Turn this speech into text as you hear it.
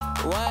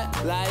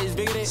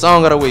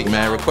Song of the week,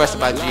 man. Requested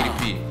by GEEDY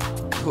P.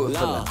 Do it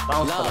for the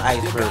bounce for the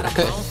iceberg.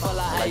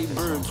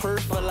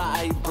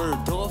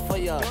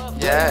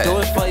 Yeah. Do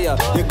it for ya.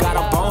 You got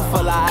a bone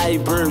full of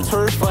iceberg.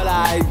 Twerk for the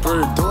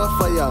iceberg. Do it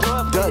for ya.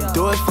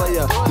 Do it for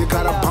ya. You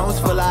got a bounce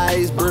full of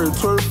iceberg.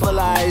 Twerk for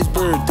the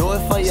iceberg. Do it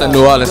for ya. It's a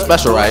New Orleans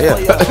special right here.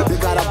 You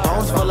got a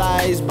bounce full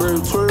of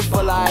iceberg. Twerk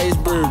for the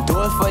iceberg.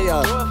 Do it for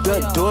ya.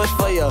 Do it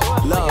for ya.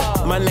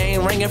 Love. My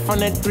name ringing from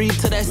that 3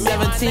 to that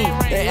 17.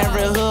 In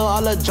every hood,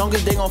 all the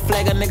junkies, they gon'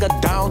 flag a nigga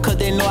down, cause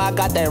they know I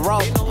got that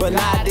raw. But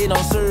now they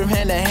don't serve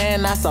hand to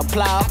hand, I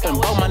supply up and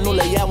broke my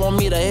nula, yeah, want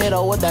me to hit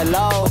her with that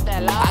law.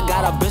 I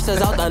got a bitch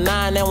that's out the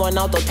 9 and went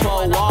out the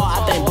 12 wall.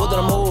 I think both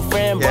of them old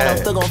friends, but I'm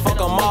still gon' fuck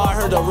them all. I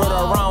heard the word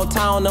around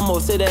town, them will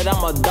say that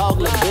I'm a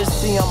dog. Like bitch,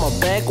 see, I'm a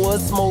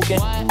backwoods smoking,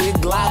 big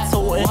Glock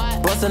toting,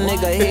 bust a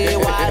nigga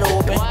head wide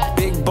open.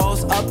 Big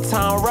boss,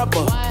 uptown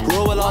rapper,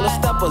 roll with all the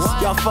steppers.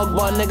 Y'all fuck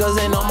boy niggas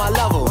ain't on my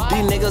level.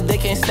 These niggas, they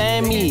can't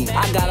stand me.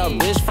 I got a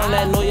bitch from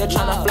that New York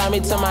tryna fly me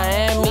to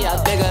Miami. I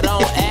think I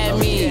don't add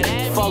me.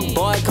 Fuck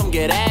boy, come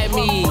get at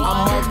me.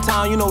 I'm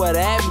uptown, you know where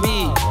that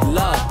be.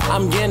 Love,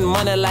 I'm getting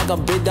money like a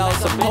big dog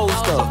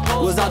supposed to.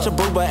 Was out your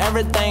book, but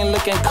everything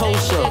looking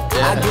kosher.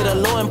 I get a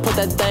low and put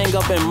that thing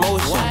up in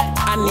motion.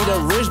 I need a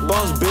rich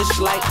boss bitch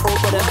like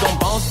Oprah that's gon'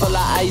 bounce full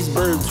of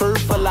iceberg. Twerk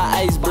full of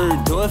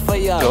iceberg. Do it for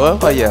ya. Do it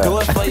for ya. Do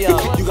it for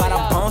ya. You got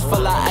a bounce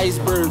full of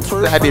iceberg.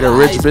 Twerk I need a full of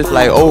rich bitch iceberg.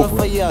 like Do it Oprah.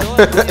 for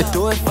ya.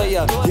 Do it for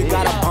ya. You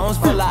got a bounce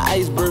full of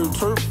iceberg.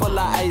 Twerk full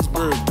of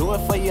iceberg. Do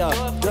it for ya.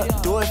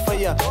 Do it for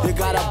ya. You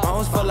got a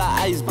bounce full of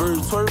iceberg.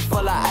 Twerk full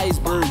of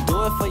iceberg.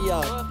 Do it for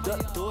ya.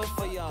 Do it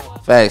for ya.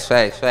 Facts.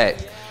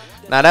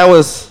 Now that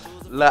was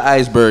Lil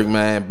Iceberg,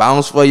 man.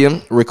 Bounce for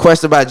you.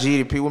 Requested by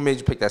GEEDY P. What made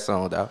you pick that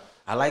song, dog?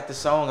 I like the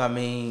song. I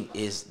mean,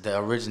 it's the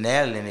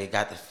originality and it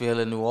got the feel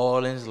of New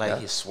Orleans. Like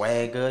his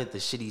swagger, the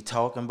shit he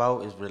talking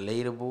about is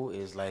relatable.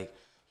 It's like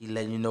he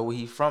letting you know where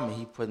he from and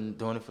he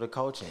doing it for the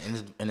culture.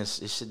 And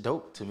it's shit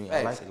dope to me.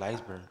 I like it,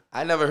 Iceberg.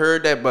 I never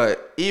heard that,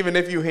 but even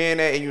if you hearing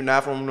that and you're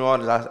not from New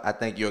Orleans, I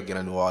think you'll get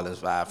a New Orleans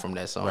vibe from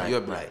that song.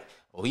 You'll be like,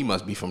 oh, he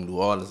must be from New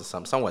Orleans or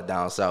something, somewhat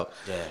down south.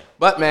 Yeah.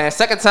 But man,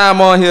 second time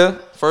on here.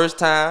 First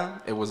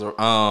time, it was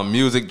a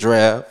music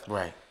draft.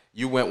 Right.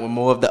 You went with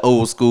more of the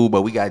old school,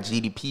 but we got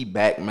GEEDY P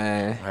back,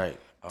 man. Right.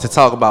 To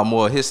talk about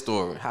more of his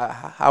story.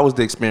 How was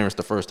the experience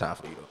the first time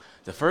for you, though?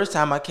 The first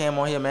time I came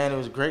on here, man, it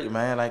was great,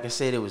 man. Like I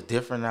said, it was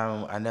different.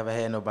 I never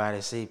had nobody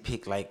say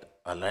pick like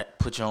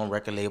put your own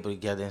record label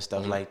together and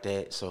stuff like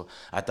that. So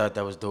I thought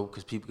that was dope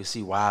because people could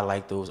see why I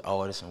like those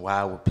artists and why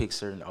I would pick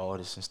certain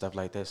artists and stuff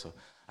like that. So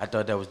I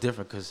thought that was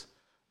different because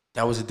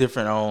that was a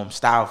different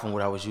style from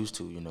what I was used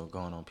to, you know,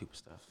 going on people's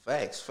stuff.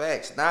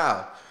 Facts.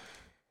 Now,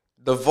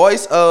 the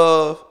voice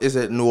of, is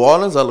it New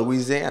Orleans or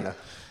Louisiana?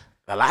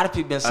 A lot of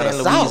people been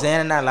saying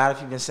Louisiana now. A lot of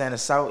people been saying the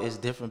South. Is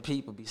different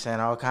people be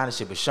saying all kind of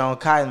shit. But Shawn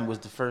Cotton was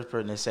the first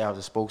person to say I was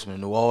a spokesman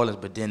in New Orleans.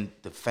 But then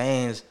the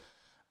fans,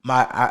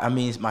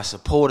 my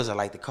supporters, I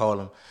like to call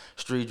them,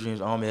 Street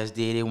Dreams Army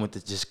SDA, they went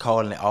to just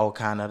calling it all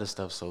kind of other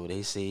stuff. So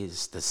they say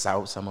it's the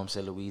South. Some of them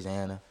say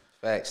Louisiana.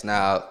 Facts.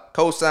 Now,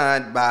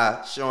 co-signed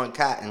by Shawn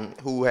Cotton,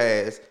 who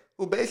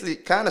basically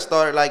kind of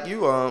started like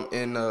you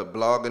in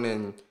blogging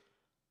and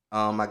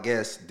I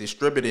guess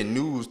distributing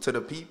news to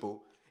the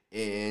people.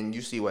 And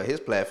you see what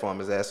his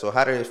platform is at. So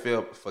how did it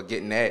feel for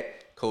getting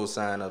that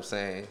co-sign of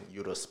saying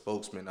you're the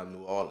spokesman of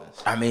New Orleans?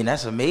 I mean,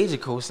 that's a major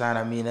co-sign.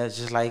 I mean, that's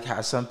just like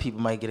how some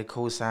people might get a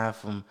co-sign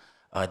from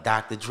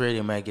Dr. Dre. They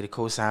might get a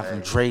co-sign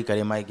from Drake, or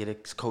they might get a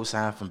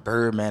co-sign from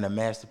Birdman or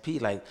Master P.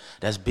 Like,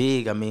 that's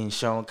big. I mean,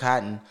 Shawn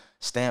Cotton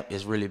stamp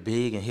is really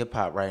big in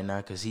hip-hop right now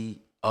because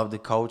he of the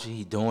culture.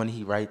 He doing it.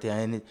 He right there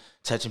in it,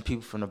 touching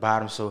people from the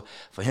bottom. So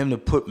for him to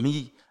put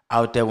me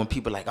out there when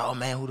people like, oh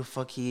man, who the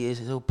fuck he is?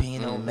 His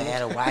opinion don't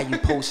matter. Why you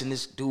posting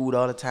this dude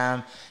all the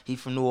time? He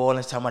from New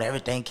Orleans, talking about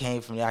everything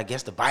came from there. I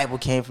guess the Bible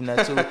came from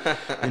that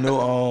too, you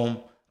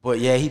know. But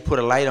yeah, he put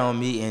a light on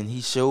me and he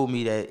showed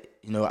me that,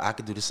 you know, I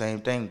could do the same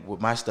thing with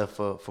my stuff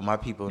for my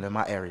people in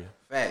my area.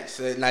 Facts.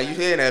 So now you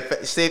hear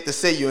that? Safe to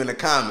say you in the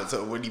comments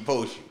when he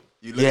posts you.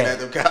 You looking at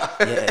them comments?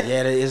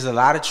 yeah. There's a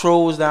lot of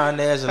trolls down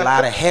there. There's a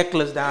lot of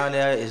hecklers down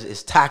there.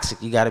 It's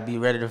toxic. You got to be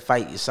ready to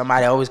fight.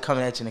 Somebody always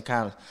coming at you in the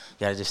comments.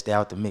 You got to just stay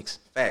out the mix.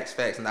 Facts.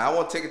 Now I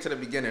want to take it to the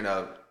beginning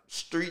of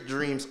Street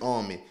Dreams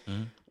Army.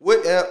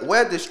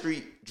 Where did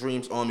Street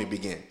Dreams Army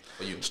begin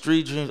for you?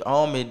 Street Dreams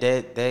Army,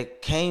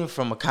 that came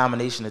from a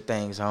combination of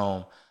things.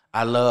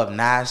 I love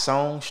Nas'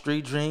 song,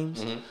 Street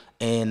Dreams,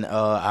 and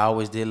I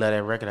always did love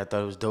that record. I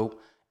thought it was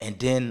dope. And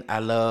then I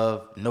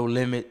love No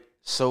Limit,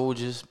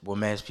 Soldiers. Well,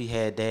 Master P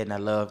had that, and I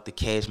love the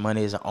Cash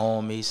Money is an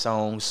Army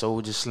song,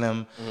 Soldier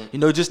Slim. You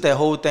know, just that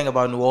whole thing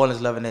about New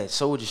Orleans loving that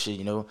soldier shit,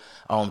 you know.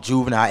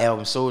 Juvenile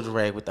album, Soldier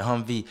Rag with the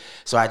Humvee.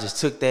 So I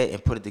just took that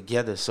and put it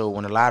together. So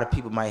when a lot of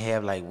people might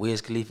have, like, Wiz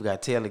Khalifa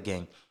got Taylor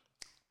Gang,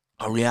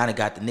 Rihanna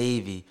got the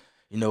Navy,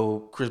 you know,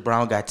 Chris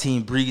Brown got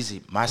Team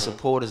Breezy. My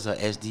supporters are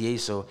SDA,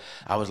 so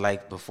I was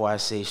like, before I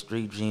say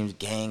Street Dreams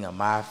Gang, a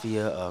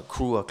Mafia, a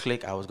crew, a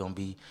clique, I was going to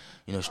be,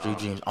 you know, Street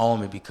Dreams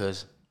Army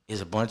because there's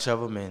a bunch of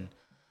them, and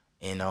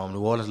And New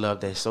Orleans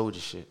loved that soldier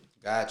shit.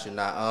 Gotcha.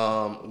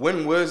 Now,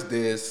 when was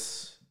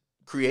this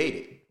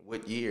created?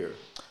 What year?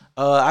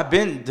 I've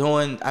been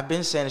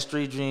saying the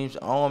Street Dreams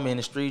in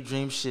the Street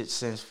Dream shit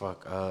since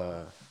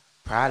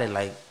probably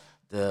like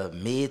the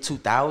mid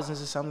 2000s or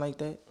something like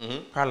that.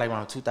 Probably like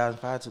around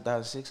 2005,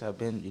 2006. I've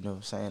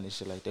been saying this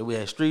shit like that. We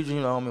had Street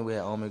Dream Army, we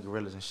had Army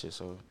Gorillas and shit.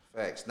 So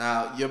facts.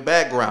 Now your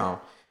background,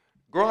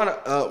 growing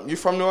up, you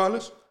from New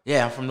Orleans?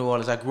 Yeah, I'm from New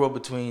Orleans. I grew up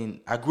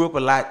a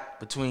lot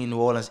between New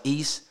Orleans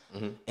East.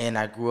 And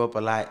I grew up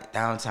a lot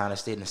downtown. I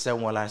stayed in the 7th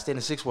Ward line. I stayed in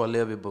the 6th Ward a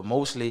little bit, but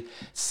mostly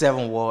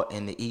 7th Ward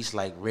and the East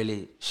like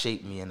really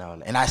shaped me and all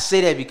that. And I say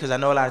that because I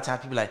know a lot of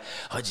times people like,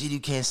 oh, GD, you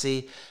can't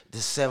say the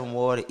 7th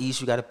Ward, the East,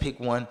 you got to pick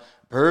one.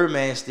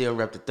 Birdman still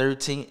rep the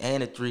 13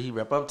 and the 3. He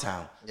rep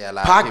Uptown. Yeah, a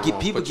lot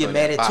of people get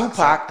mad at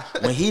Tupac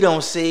when he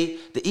don't say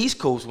the East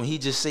Coast, when he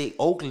just say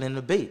Oakland and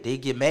the Bay. They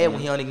get mad when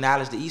he don't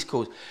acknowledge the East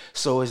Coast.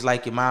 So it's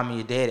like your mom and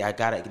your daddy. I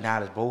got to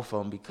acknowledge both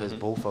of them because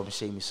both of them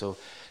shape me. So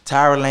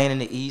Tyra Lane in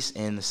the East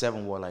and the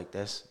 7th Ward, like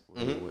that's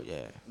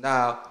yeah.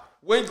 Now,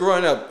 when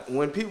growing up,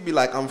 when people be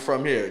like, I'm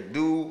from here,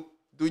 do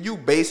you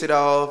base it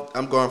off?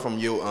 I'm going from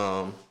you.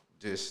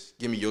 Just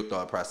give me your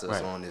thought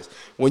process on this.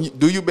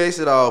 Do you base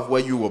it off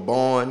where you were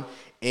born?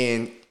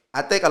 And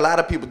I think a lot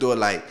of people do it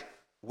like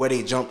where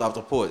they jumped off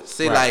the porch.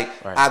 Say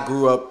I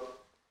grew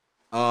up.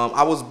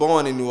 I was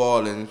born in New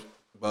Orleans,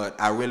 but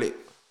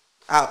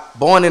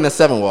born in the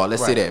 7th Ward.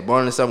 Let's say that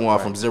born in the 7th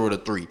Ward from 0 to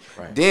 3.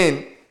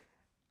 Then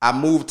I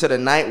moved to the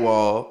Ninth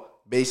Ward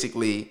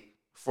basically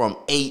from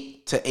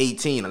 8 to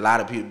 18. A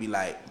lot of people be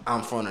like,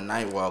 I'm from the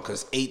Ninth Ward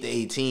because 8 to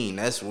 18,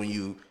 that's when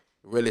you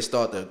really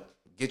start to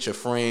get your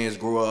friends,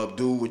 grow up,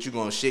 do what you're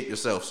going to shake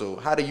yourself. So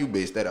how do you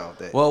base that off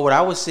that? Well, what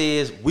I would say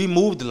is we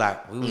moved a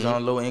lot. We was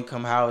on low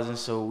income housing,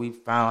 so we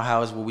found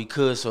houses where we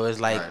could. So it's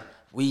like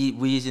we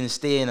didn't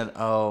stay in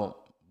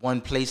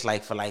one place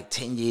like for like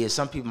 10 years.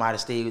 Some people might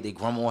have stayed with their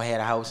grandma had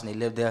a house and they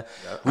lived there.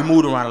 We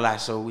moved around a lot,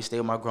 so we stayed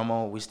with my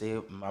grandma.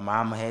 My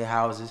mama had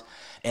houses,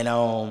 and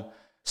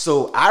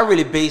so I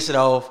really base it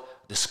off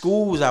the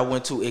schools I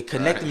went to. It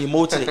connected me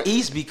more to the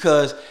East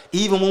because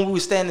even when we were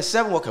staying in the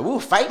 7th Ward, we were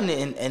fighting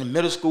in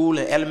middle school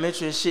and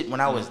elementary and shit when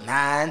I was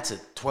 9 to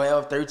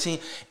 12, 13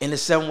 in the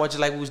 7th Ward, just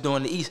like we was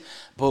doing the East.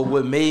 But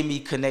what made me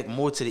connect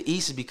more to the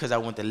East is because I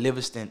went to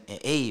Livingston and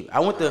Abe. I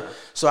went to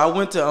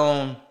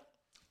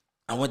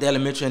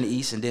elementary in the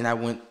East, and then I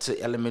went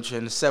to elementary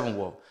in the 7th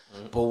Ward.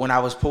 But when I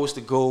was supposed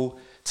to go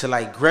to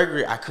like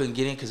Gregory, I couldn't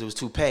get in because it was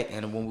too packed.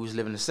 And when we was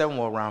living in the 7th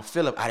Ward around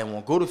Phillip, I didn't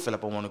want to go to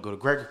Phillip. I wanted to go to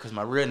Gregory because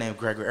my real name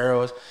Gregory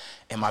Earls.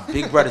 And my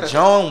big brother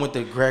John went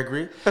to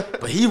Gregory,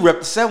 but he repped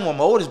the 7th Ward,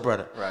 my oldest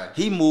brother.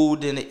 He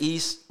moved in the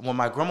East when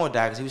my grandma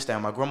died because he was staying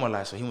with my grandma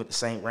life. So he went to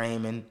St.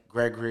 Raymond,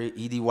 Gregory,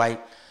 E.D. White.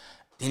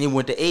 Then he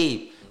went to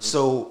Abe.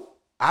 So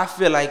I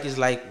feel like it's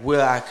like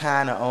where I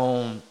kind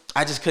of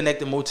I just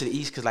connected more to the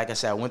East because, like I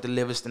said, I went to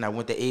Livingston, I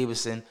went to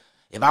Averson.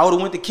 If I would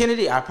have went to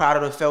Kennedy, I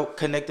probably would have felt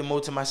connected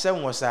more to my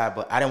 7th Ward side,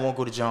 but I didn't want to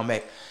go to John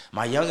Mack.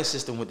 My younger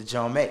sister went to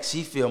John Mack.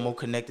 She feel more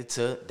connected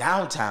to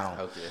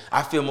downtown.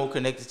 I feel more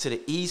connected to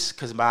the East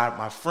because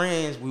my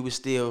friends, we were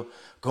still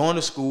going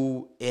to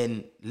school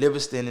in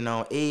Livingston and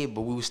on Abe,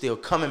 but we were still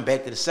coming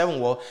back to the 7th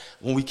Ward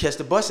when we catch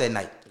the bus at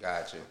night.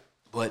 Gotcha.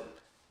 But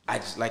I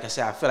just, like I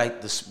said, I feel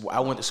like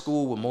I went to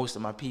school with most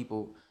of my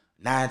people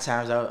 9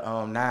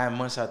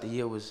 months out the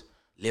year was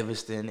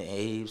Livingston and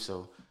Abe,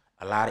 so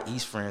a lot of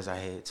East friends I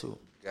had too.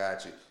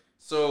 Gotcha.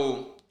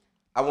 So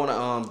I want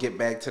to get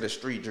back to the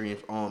Street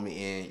Dreams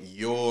Army and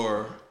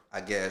your,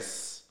 I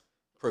guess,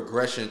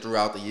 progression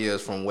throughout the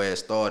years from where it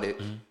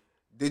started.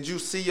 Did you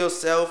see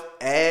yourself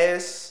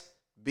as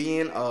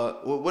being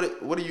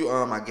what do you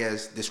I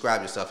guess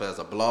describe yourself as,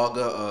 a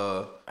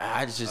blogger?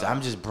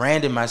 I'm just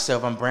branding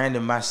myself. I'm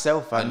branding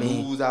myself. I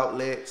mean, news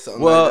outlet.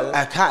 Something well,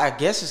 like that? I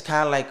guess it's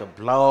kind of like a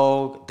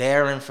blog.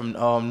 Darren from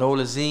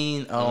Nola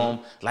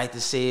Zine like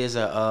to say is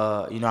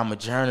I'm a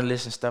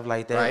journalist and stuff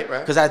like that. Right.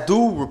 Because I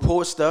do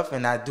report stuff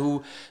and I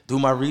do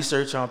my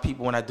research on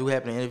people when I do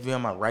happen to interview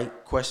them. I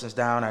write questions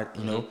down.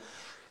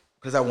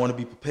 Because I want to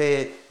be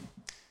prepared.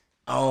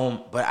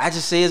 But I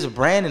just say it's a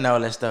brand and all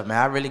that stuff, man.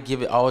 I really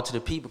give it all to the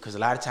people because a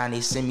lot of times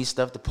they send me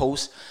stuff to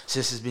post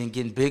since it's been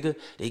getting bigger.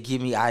 They give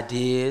me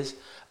ideas.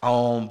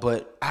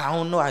 But I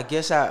don't know. I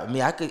guess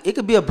it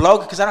could be a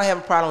blogger because I don't have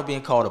a problem with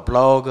being called a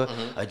blogger,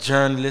 a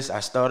journalist. I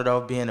started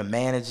off being a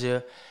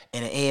manager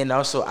and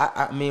also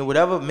I mean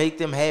whatever make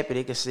them happy,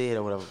 they can say it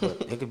or whatever.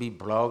 But it could be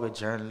blogger,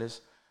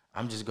 journalist.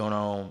 I'm just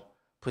gonna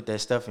put that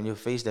stuff in your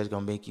face that's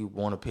gonna make you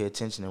want to pay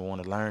attention and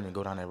want to learn and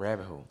go down that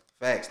rabbit hole.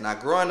 Facts. Now,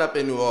 growing up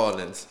in New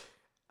Orleans,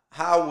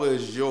 how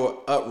was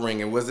your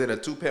upbringing? Was it a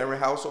 2-parent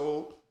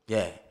household?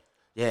 Yeah.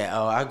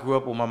 I grew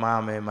up with my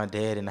mom and my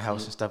dad in the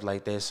house and stuff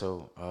like that.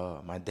 So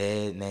my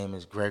dad name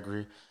is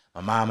Gregory. My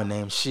mama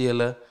named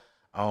Sheila.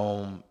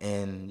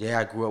 And yeah,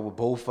 I grew up with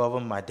both of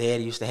them. My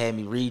dad used to have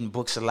me reading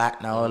books a lot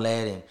and all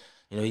that. And,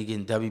 he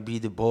getting W.B.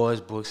 Du Bois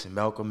books and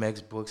Malcolm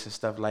X books and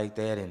stuff like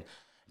that. And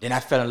Then I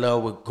fell in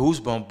love with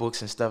Goosebump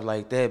books and stuff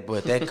like that.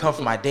 But that come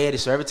from my daddy.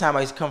 So every time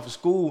I used to come from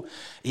school,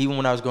 even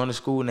when I was going to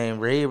school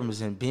named Ray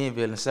Abrams in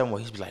Benville and somewhere,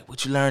 he'd be like,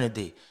 "What you learn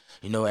today?"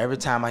 You know, every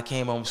time I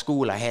came home from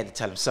school, I had to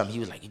tell him something. He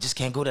was like, "You just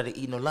can't go there to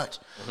eat no lunch.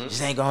 You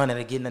just ain't going there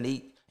to get nothing to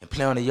eat and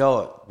play on the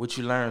yard. What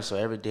you learn?" So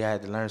every day I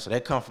had to learn. So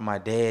that come from my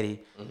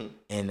daddy.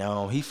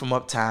 And he from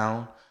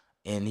uptown,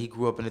 and he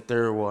grew up in the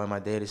third ward. And my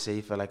daddy said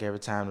he felt like every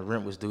time the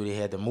rent was due, they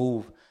had to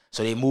move.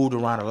 So they moved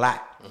around a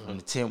lot from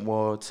the 10th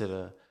ward to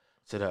the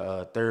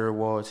third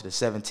ward to the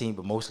 17th,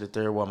 but mostly the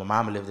third ward. My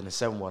mama lived in the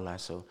 7th ward line,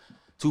 so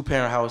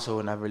 2-parent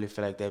household, and I really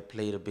feel like that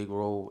played a big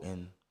role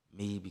in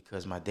me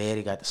because my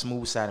daddy got the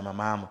smooth side and my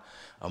mama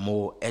a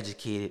more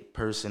educated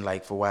person,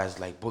 like for wise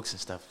like books and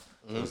stuff.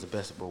 It was the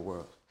best of both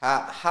worlds.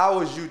 How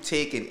was you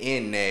taking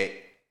in that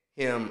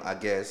him, I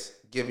guess,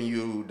 giving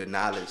you the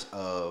knowledge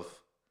of?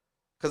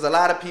 Because a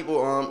lot of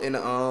people in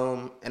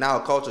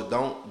our culture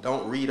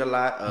don't read a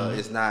lot.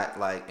 It's not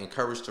like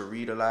encouraged to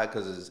read a lot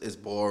because it's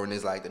boring.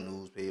 It's like the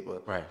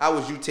newspaper. Right. How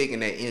was you taking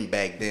that in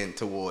back then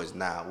towards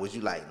now? Was you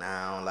like, nah,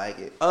 I don't like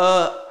it?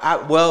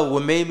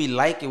 What made me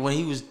like it when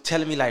he was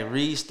telling me like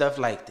read stuff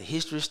like the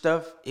history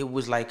stuff, it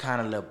was like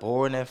kind of a little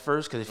boring at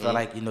first because it felt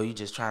like you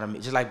just trying to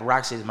just like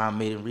Barack said, his mom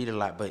made him read a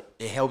lot, but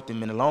it helped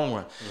him in the long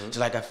run. Just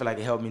like I feel like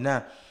it helped me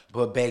now.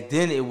 But back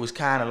then it was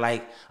kind of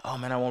like, oh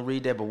man, I won't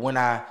read that. But when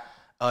I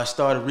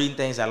started reading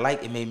things I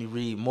like, it made me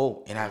read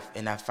more, and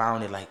I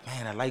found it like,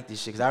 man, I like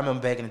this shit. Cause I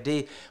remember back in the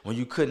day when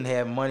you couldn't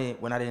have money,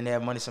 when I didn't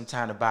have money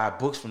sometime to buy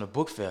books from the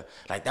book fair,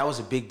 like that was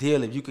a big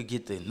deal if you could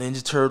get the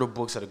Ninja Turtle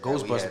books or the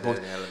Ghostbusters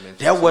books.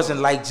 That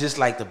wasn't like just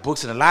like the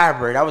books in the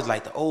library. That was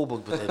like the old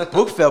books, but the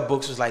book fair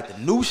books was like the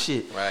new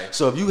shit. Right.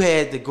 So if you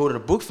had to go to the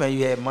book fair, and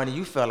you had money,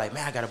 you felt like,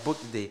 man, I got a book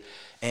today.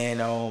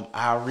 And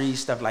I read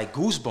stuff like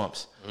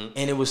Goosebumps,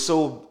 and it was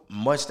so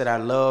much that I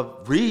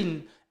loved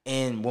reading.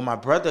 And when my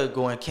brother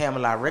going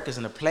Camelot Records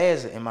in the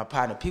Plaza, and my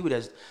partner Pee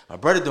Wee, my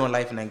brother doing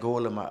life in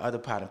Angola, my other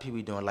partner Pee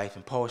Wee doing life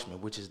in Portsmouth,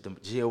 which is the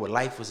jail where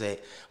Life was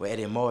at, with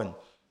Eddie Martin.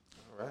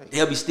 Right.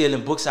 They'll be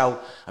stealing books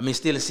out.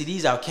 stealing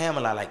CDs out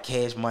Camelot, like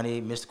Cash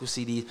Money, Mystical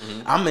CDs.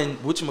 I'm in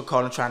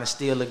whatchamacallit trying to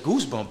steal a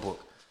Goosebump book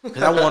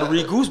because I want to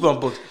read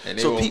Goosebump books.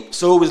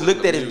 So it was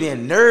looked at as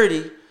being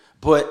nerdy,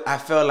 but I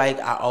felt like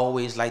I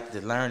always liked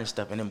to learn and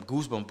stuff, and them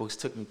Goosebump books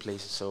took me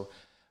places. So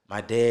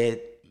my dad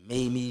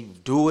made me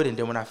do it, and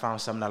then when I found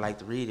something I like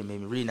to read, it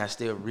made me read, and I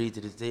still read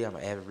to this day. I'm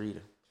an avid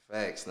reader.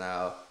 Facts.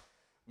 Now,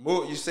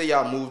 you say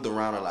y'all moved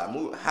around a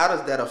lot. How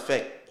does that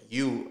affect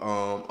you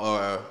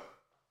or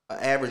an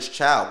average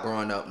child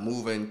growing up,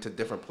 moving to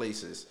different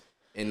places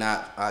and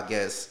not, I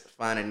guess,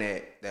 finding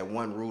that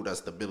one root of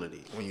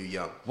stability when you're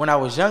young? When I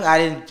was young,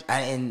 it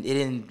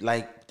didn't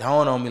like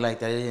dawn on me like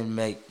that. It didn't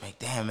make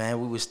damn, man,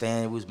 we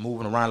was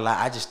moving around a lot.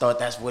 I just thought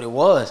that's what it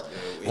was.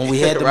 When we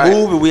had to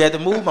move, we had to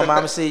move. My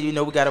mama said, we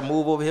got to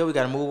move over here. We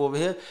got to move over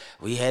here.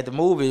 We had to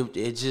move.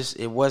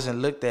 It wasn't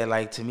looked at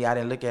like, to me, I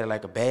didn't look at it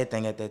like a bad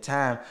thing at that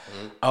time.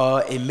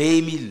 It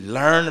made me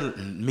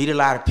meet a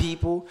lot of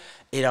people.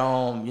 It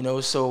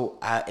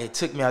it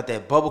took me out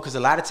that bubble, because a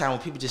lot of times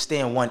when people just stay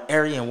in one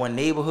area, in one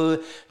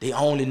neighborhood, they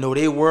only know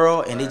their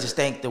world, and they just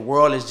think the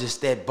world is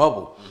just that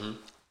bubble.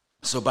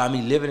 So by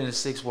me living in the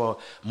 6th ward,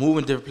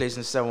 moving different places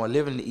in the 7th ward,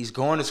 living in the East,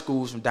 going to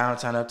schools from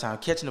downtown, uptown,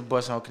 catching the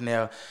bus on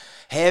Canal,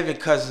 having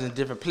cousins in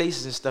different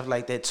places and stuff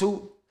like that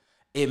too,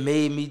 it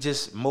made me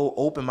just more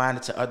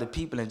open-minded to other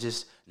people and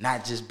just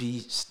not just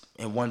be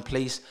in one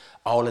place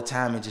all the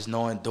time, and just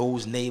knowing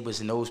those neighbors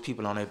and those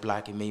people on that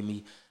block. It made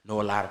me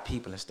know a lot of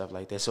people and stuff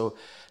like that. So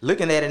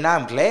looking at it now,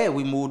 I'm glad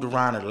we moved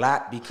around a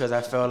lot, because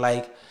I felt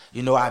like,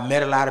 I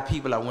met a lot of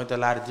people. I went to a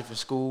lot of different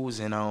schools,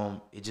 and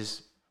it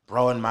just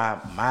broadened my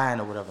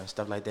mind or whatever and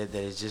stuff like that,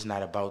 that it's just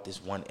not about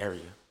this one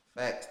area.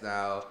 Facts.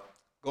 Now,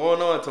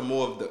 going on to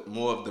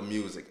more of the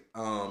music.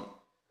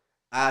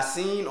 I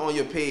seen on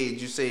your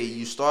page you say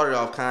you started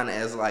off kind of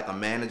as like a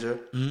manager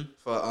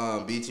for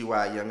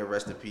BTY Younger,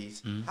 rest in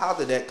peace. How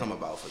did that come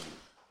about for you?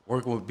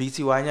 Working with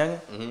BTY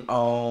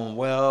Younger?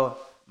 Well,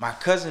 my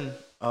cousin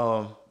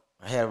I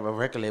had a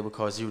record label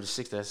called 0 to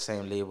 60, that's the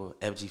same label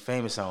FG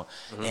Famous on.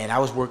 And I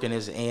was working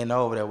as an A&R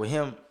over there with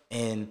him.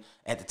 And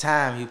at the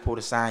time, he pulled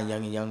a sign,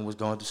 Young and Young was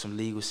going through some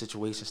legal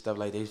situations, stuff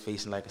like that. He was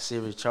facing like a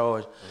serious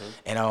charge.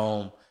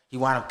 And he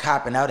wound up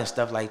copping out and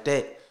stuff like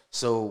that.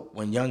 So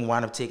when Young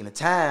wound up taking the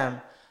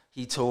time,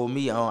 he told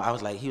me, he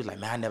was like,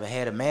 man, I never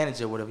had a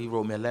manager or whatever. He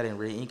wrote me a letter in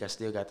red ink. I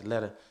still got the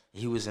letter.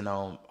 He was in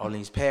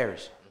Orleans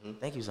Parish. I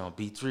think he was on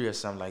B3 or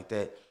something like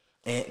that.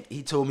 And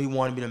he told me he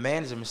wanted me to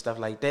manage him and stuff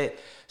like that.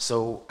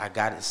 So I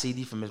got a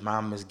CD from his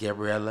mom, Miss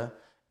Gabriella,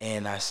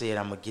 and I said,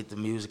 I'm going to get the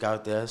music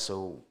out there.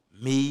 So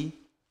me,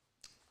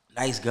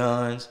 Nice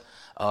Guns,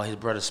 his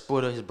brother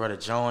Sputter, his brother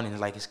John, and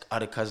like his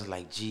other cousins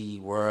like G,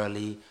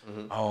 Worley,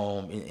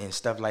 and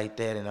stuff like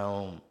that.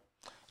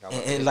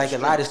 And like a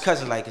lot of his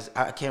cousins, like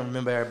I can't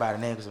remember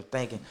everybody's name because I'm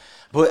thinking.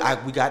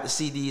 But we got the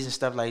CDs and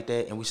stuff like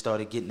that, and we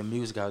started getting the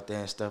music out there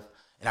and stuff.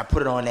 And I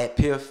put it on that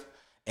Piff.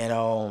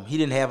 And he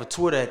didn't have a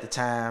Twitter at the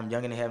time.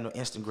 Youngin didn't have no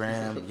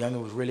Instagram.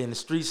 Youngin was really in the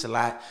streets a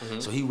lot,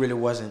 so he really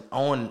wasn't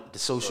on the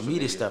social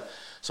media stuff.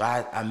 So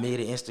I made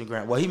an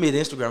Instagram. Well, he made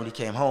an Instagram when he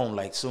came home,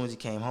 like as soon as he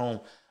came home.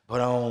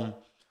 But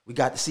we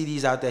got the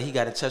CDs out there. He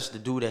got in touch with the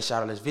dude that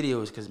shot all his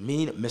videos because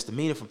Mr.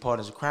 Meena from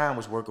Partners of Crime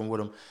was working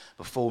with him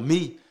before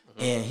me,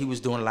 and he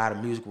was doing a lot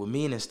of music with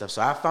me and stuff.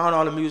 So I found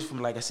all the music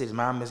from, like I said, his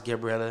mom, Miss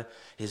Gabriella,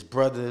 his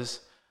brothers,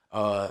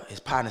 his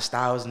partner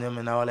Styles and them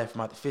and all that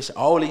from Out the Fish.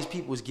 All these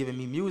people was giving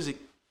me music.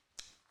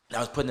 I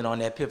was putting it on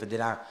that pivot.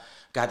 Then I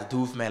got the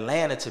dude from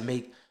Atlanta to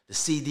make the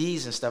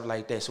CDs and stuff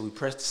like that. So we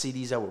pressed the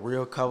CDs out with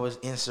real covers,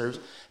 inserts,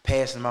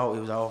 passing them out. It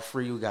was all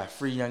free. We got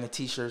free Youngin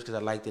t-shirts because I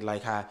liked it,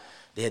 like how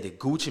they had the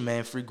Gucci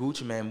Man, free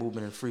Gucci Man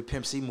movement and free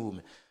Pimp C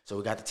movement. So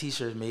we got the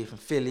t-shirts made from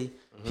Philly.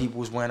 People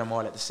was wearing them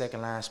all at the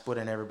second line,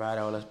 splitting everybody,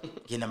 all us,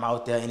 getting them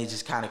out there, and it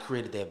just kind of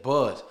created that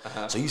buzz.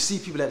 So you see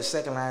people at the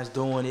second lines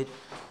doing it,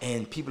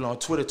 and people on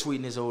Twitter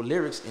tweeting his old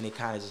lyrics, and it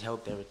kind of just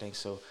helped everything.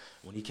 So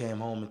when he came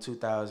home in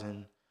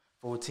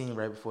 2014,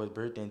 right before his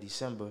birthday in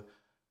December,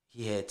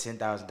 he had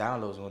 10,000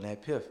 downloads on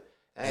that Piff.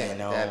 And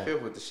that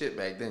Piff was the shit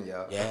back then,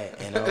 y'all. Yeah,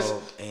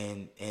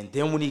 and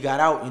then when he got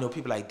out,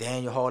 people like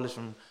Daniel Hollis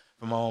from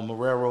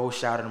Marrero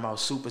shouted him out,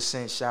 Super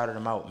Sense shouted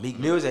him out, Meek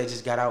Mills had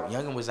just got out,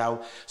 Youngin was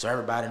out, so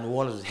everybody in New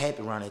Orleans was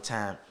happy around that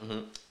time.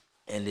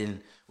 And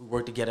then we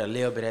worked together a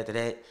little bit after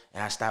that,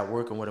 and I stopped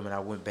working with him, and I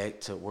went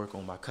back to work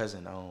on my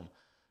cousin, 0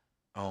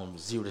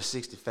 to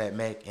 60, Fat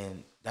Mac,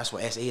 and that's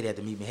what S8 had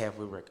to meet me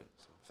halfway record.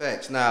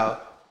 Facts. Now,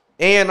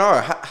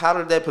 A&R, how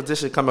did that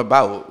position come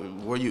about?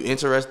 Were you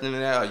interested in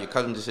that, or your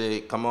cousin just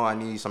said, come on,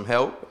 I need some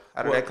help?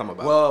 How did that come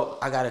about? Well,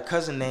 I got a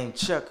cousin named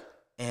Chuck,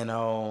 and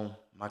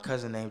my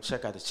cousin named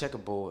Chuck out the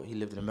checkerboard. He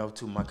lived in the Melbourne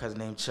too. My cousin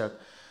named Chuck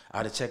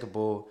out the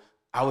checkerboard.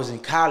 I was in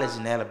college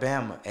in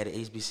Alabama at an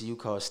HBCU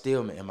called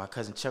Stillman, and my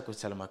cousin Chuck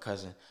was telling my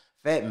cousin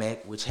Fat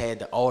Mac, which had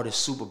the artist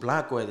Super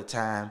Blanco at the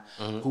time,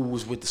 who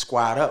was with the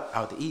Squad Up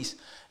out the East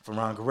from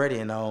Ron Goretti,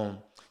 and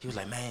he was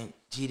like, man,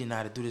 G didn't know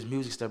how to do this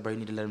music stuff, bro. You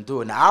need to let him do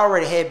it. Now, I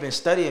already had been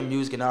studying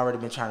music and already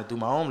been trying to do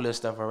my own little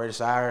stuff already,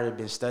 so I already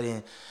been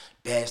studying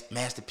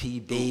Master P,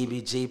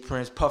 Baby, J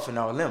Prince, Puff, and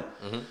all them.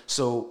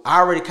 So I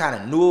already kind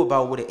of knew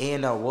about what an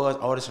A&R was,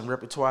 artist and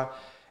repertoire.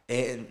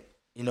 And,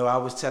 I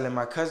was telling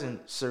my cousin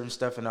certain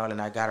stuff and all,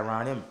 and I got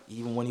around him.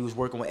 Even when he was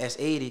working with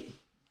S80,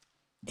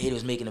 80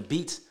 was making the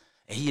beats,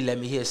 and he let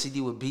me hear a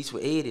CD with beats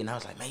with 80, and I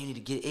was like, man, you need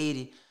to get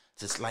 80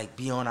 to like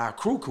be on our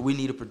crew, because we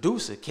need a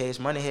producer. Cash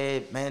Money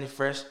had Manny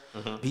Fresh,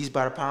 Beats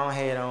by the Pound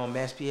had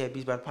Master P had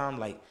Beats by the Pound,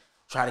 like,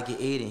 try to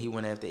get 80, and he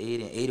went after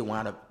 80, and 80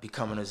 wound up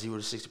becoming a 0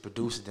 to 60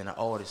 producer, then an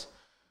artist.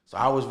 So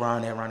I was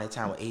around that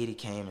time when 80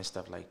 came and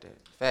stuff like that.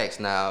 Facts.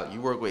 Now,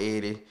 you work with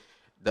 80.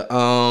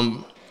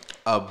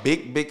 A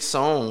big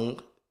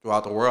song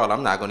throughout the world,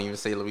 I'm not going to even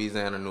say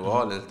Louisiana, New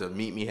Orleans, the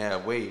Meet Me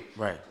Halfway.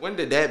 Right. When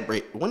did that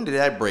break?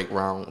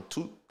 Around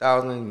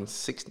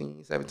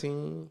 2016,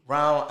 17?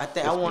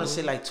 I want to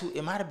say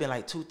it might have been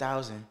like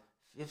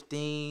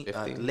 2015,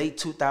 late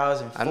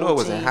 2014. I know it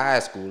was in high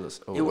school.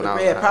 Probably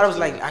was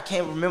like, I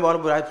can't remember all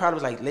of it, but I probably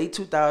was like late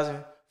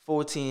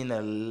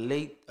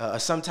 2014,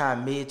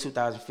 sometime mid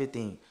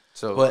 2015.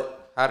 So,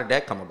 but how did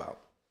that come about?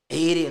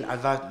 80, and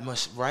I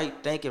must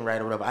thinking right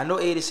or whatever. I know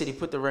 80 said he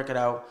put the record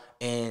out,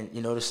 and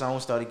the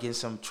song started getting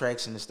some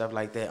traction and stuff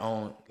like that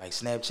on like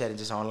Snapchat and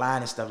just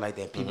online and stuff like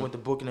that. People went to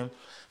booking him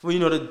for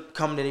to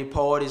come to their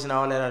parties and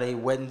all that, or their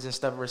weddings and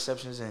stuff,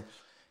 receptions, and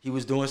he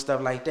was doing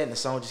stuff like that. And the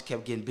song just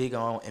kept getting bigger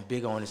on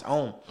its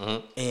own.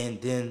 And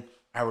then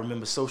I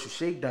remember Social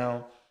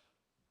Shakedown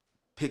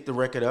picked the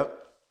record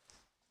up,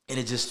 and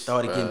it just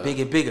started getting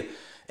bigger and bigger.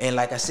 And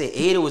like I said,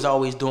 80 was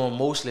always doing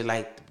mostly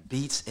like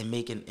beats and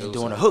making and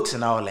doing the hooks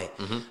and all that.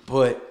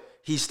 But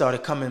he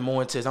started coming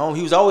more into his own.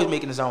 He was always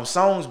making his own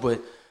songs,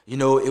 but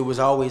it was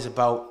always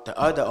about the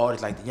other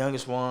artists, like the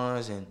youngest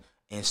ones and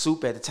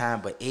Soup at the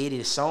time. But 80,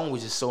 the song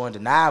was just so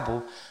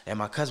undeniable, and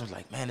my cousin was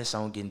like, man, this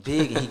song getting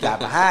big, and he got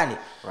behind it.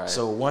 Right.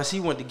 So once he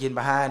went to getting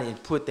behind it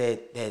and put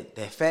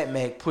that Fat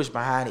Mac push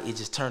behind it, it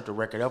just turned the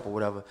record up or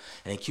whatever.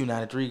 And then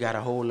Q93 got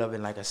a hold of it,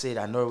 and like I said,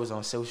 I know it was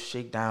on Social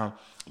Shakedown.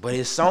 But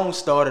his song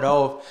started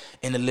off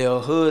in the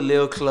little hood,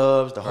 little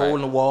clubs, the hole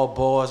in the wall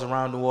bars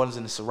around New Orleans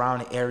and the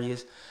surrounding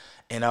areas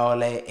and all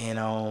that,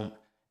 and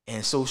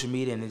social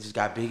media, and it just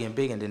got bigger and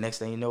bigger. And the next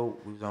thing you know,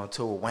 we was on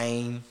tour with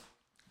Wayne,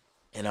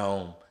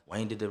 and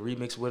Wayne did the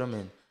remix with him,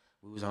 and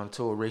we was on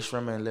tour with Ray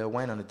Shrimmer and Lil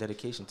Wayne on the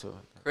dedication tour.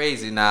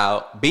 Crazy.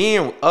 Now,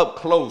 being up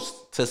close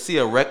to see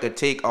a record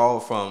take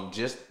off from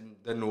just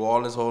the New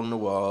Orleans hole in the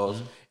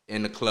walls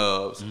in the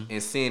clubs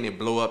and seeing it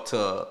blow up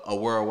to a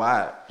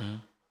worldwide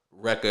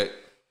record,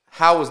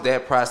 how was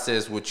that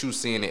process with you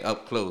seeing it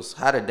up close?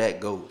 How did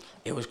that go?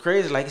 It was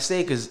crazy, like I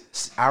said,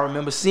 because I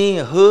remember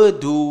seeing hood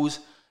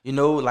dudes,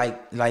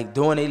 like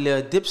doing their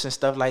little dips and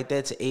stuff like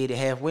that to 80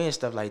 halfway and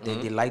stuff like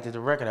that. They liked the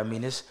record. I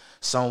mean, this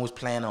song was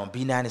playing on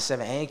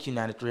B97 and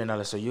Q93 and all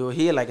that. So you'll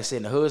hear, like I said,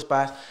 in the hood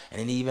spots,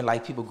 and then even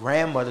like people,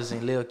 grandmothers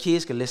and little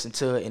kids could listen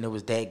to it, and it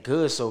was that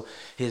good. So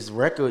his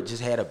record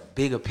just had a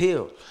big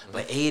appeal.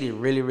 But 80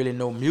 really, really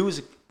know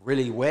music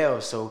really well.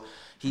 So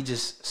he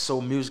just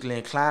so musically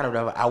inclined or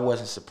whatever, I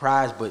wasn't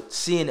surprised. But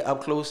seeing it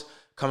up close,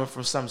 coming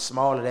from something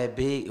smaller that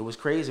big, it was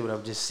crazy.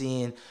 Whatever, just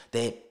seeing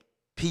that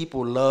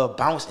people love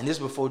bounce, and this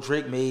before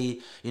Drake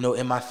made,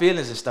 In My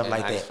Feelings and stuff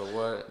like nice that. For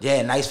what?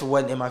 Yeah, Nice for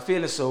What, In My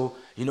Feelings. So,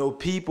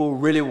 people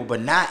really were, but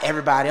not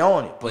everybody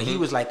on it. But he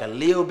was like a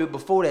little bit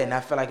before that, and I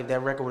feel like if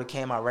that record would have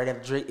came out right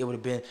after Drake, it would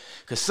have been,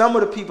 because some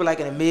of the people like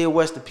in the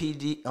Midwest, the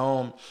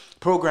PD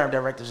program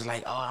directors was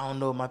like, oh, I don't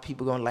know if my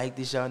people gonna like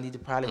this, y'all need to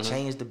probably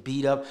change the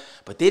beat up.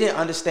 But they didn't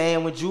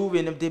understand when Juvie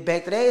and them did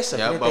Back to the Ass.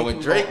 Yeah, but when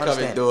Drake come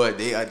and do it,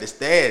 they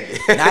understand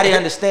it. Now they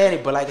understand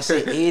it, but like I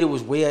said, Ada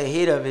was way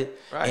ahead of it,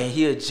 right. And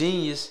he a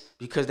genius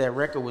because that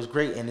record was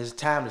great and it's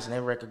timeless, and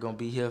that record gonna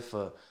be here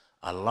for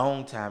a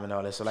long time and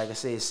all that. So like I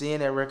said, seeing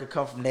that record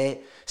come from that,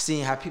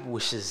 seeing how people were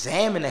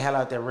Shazamming the hell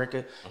out that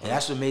record, and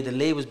that's what made the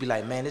labels be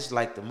like, man, this is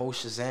like the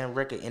most Shazam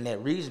record in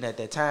that region at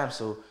that time.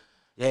 So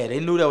yeah, they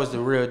knew that was the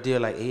real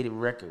deal. Like 80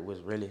 record was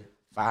really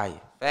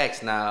fire.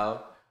 Facts.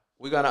 Now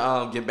we're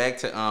gonna get back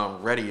to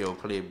radio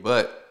play,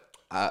 but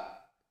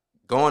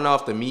going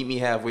off the Meet Me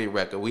Halfway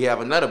record, we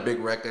have another big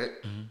record,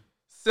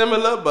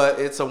 similar, but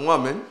it's a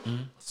woman,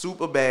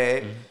 super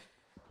bad,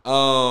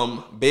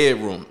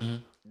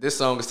 Bedroom. This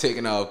song is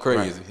taking off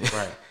crazy.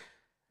 Right.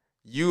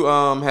 You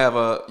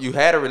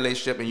had a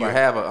relationship and you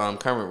have a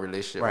current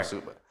relationship with Right.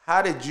 Super.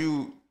 How did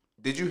you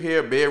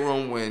hear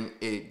Bedroom when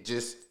it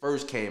just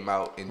first came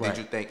out, and did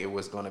you think it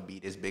was gonna be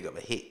this big of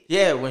a hit?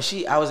 Yeah, when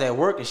I was at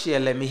work and she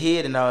had let me hear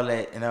it and all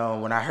that,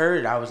 and when I heard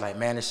it, I was like,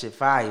 man, this shit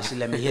fire. She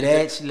let me hear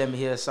that. She let me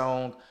hear a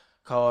song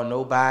called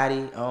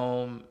Nobody,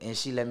 and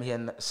she let me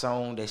hear a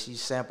song that she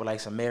sampled like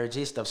some Mary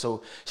J stuff.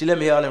 So she let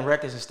me hear all them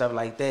records and stuff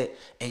like that.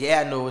 And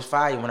yeah, I know it was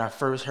fire when I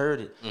first heard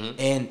it.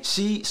 And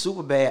she,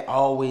 Superbad,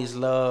 always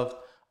loved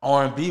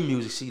R&B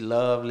music. She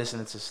loved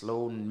listening to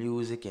slow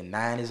music and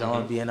 90s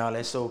R&B and all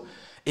that. So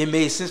it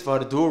made sense for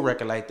her to do a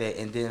record like that.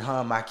 And then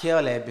her and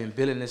Michael had been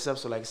building this up.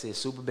 So like I said,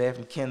 Superbad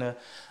from Kenner,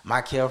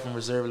 Michael from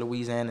Reserve,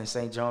 Louisiana, and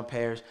St. John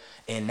Parish.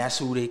 And that's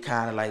who they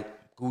kind of like,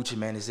 Gucci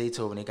Mane and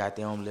Zaytoven, they got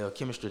their own little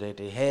chemistry that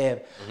they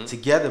have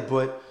together.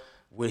 But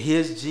with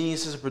his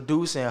genius as a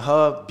producer and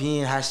her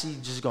being how she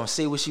just gonna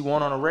say what she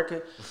want on a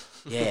record,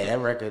 yeah, that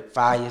record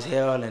fire as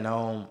hell. And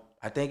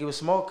I think it was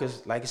smart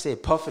because, like I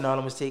said, Puff and all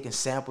them was taking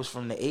samples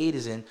from the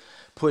 80s and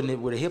putting it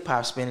with a hip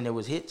hop spin, and it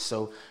was hit.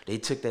 So they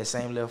took that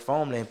same little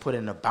formula and put it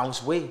in a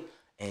bounce way.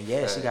 And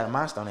yeah, she got a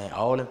monster on that.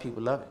 All them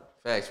people love it.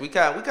 Facts. We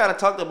kind of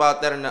talked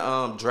about that in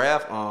the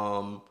draft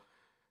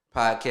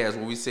podcast,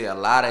 where we say a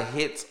lot of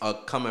hits are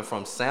coming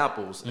from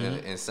samples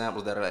and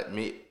samples that are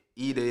like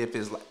either if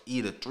it's like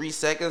either 3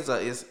 seconds or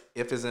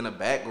if it's in the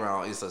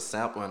background, it's a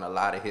sample, and a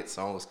lot of hit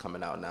songs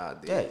coming out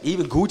nowadays. Yeah,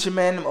 even Gucci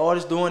Mane, them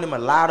artists doing them,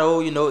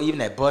 Mulatto, even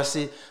that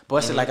Busted.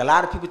 Like a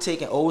lot of people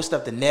taking old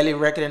stuff, the Nelly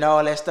record and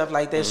all that stuff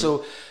like that.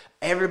 So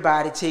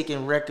everybody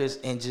taking records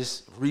and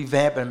just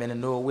revamping them in a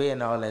new way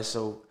and all that.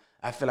 So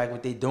I feel like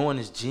what they doing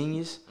is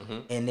genius,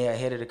 and they're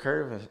ahead of the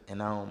curve.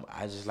 And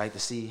I just like to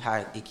see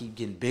how it keep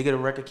getting bigger. The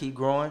record keep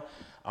growing,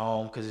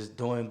 because it's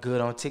doing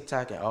good on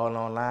TikTok and all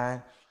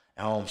online.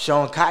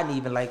 Shawn Cotton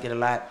even liked it a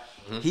lot.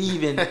 He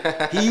even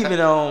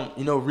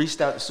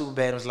reached out to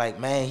Superbad and was like,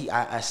 man,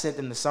 I sent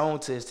him the song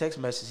to his text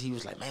message. He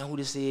was like, man, who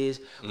this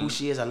is, who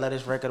she is, I love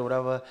this record or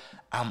whatever.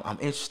 I'm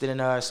interested in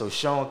her. So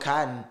Shawn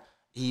Cotton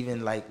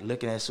even like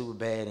looking at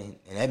Superbad,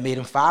 and that made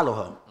him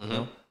follow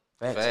her.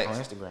 Facts on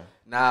Instagram.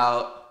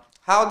 Now,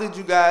 how did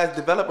you guys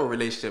develop a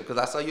relationship?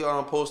 Because I saw you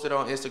posted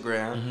on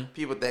Instagram.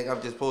 People think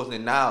I'm just posting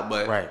it now,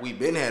 but we've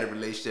been had a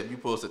relationship. You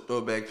posted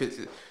throwback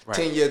pictures,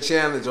 10-year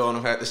challenge on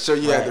them. Had to show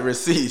you had the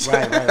receipts.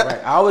 Right.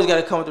 I always got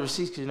to come with the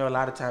receipts because a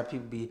lot of times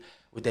people be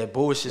with that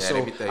bullshit. Yeah,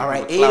 so all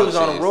right, Ada was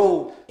on the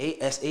road.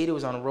 Ada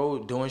was on the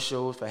road doing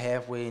shows for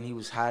Halfway, and he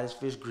was hot as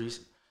fish grease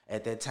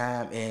at that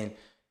time. And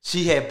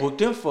she had booked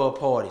him for a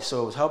party,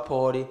 so it was her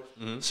party.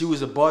 She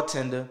was a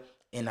bartender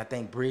in I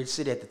think Bridge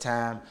City at the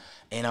time,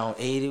 and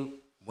Ada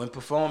went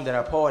performed at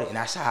our party, and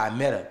that's how I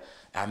met her.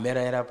 I met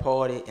her at our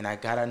party, and I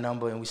got her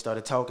number, and we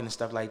started talking and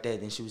stuff like that.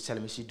 Then she was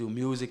telling me she do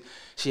music.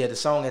 She had a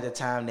song at the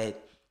time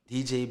that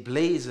DJ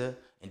Blazer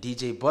and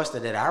DJ Buster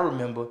that I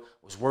remember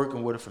was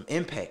working with her from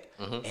Impact.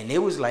 And it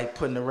was like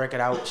putting the record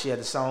out. She had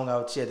the song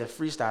out. She had the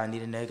freestyle, I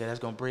need a nigga that's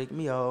gonna break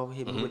me off,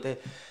 hit me with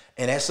that.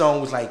 And that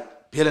song was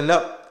like building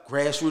up.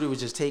 Grassroots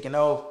was just taking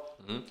off.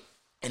 And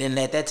then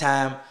at that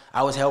time,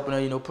 I was helping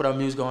her, put her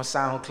music on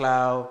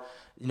SoundCloud.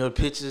 The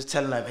pictures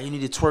telling like, man, you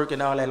need to twerk and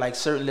all that, like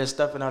certain little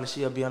stuff and all that.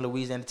 She'll be on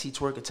Louisiana T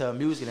twerking to her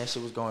music, and that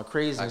shit was going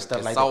crazy and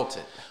stuff like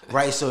that.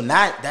 Right, so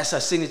now that's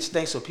her signature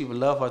thing, so people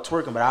love her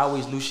twerking, but I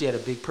always knew she had a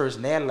big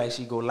personality, like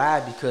she'd go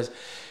live, because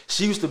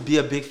she used to be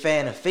a big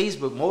fan of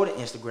Facebook more than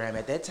Instagram.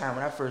 At that time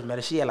when I first met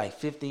her, she had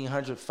like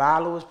 1,500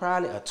 followers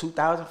probably, or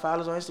 2,000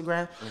 followers on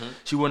Instagram.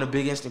 She wasn't a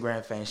big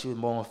Instagram fan. She was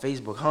more on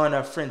Facebook. Her and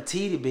her friend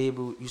T,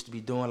 baby, used to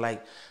be doing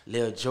like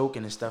little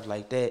joking and stuff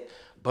like that.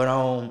 But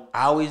I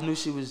always knew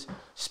she was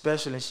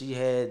special, and she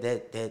had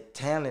that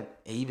talent.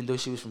 And even though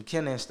she was from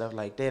Kenner and stuff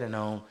like that,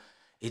 and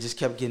it just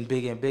kept getting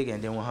bigger and bigger.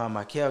 And then when her and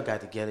Michael got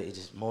together, it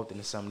just morphed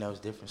into something else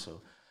different. So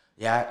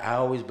yeah, I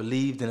always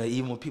believed in her.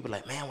 Even when people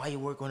like, man, why you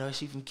work on her?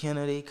 She from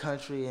Kennedy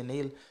country, and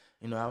they,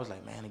 I was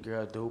like, man, the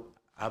girl dope.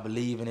 I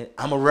believe in it.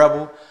 I'm a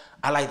rebel.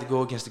 I like to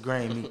go against the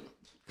grain,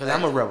 because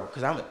I'm a rebel.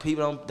 Because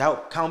people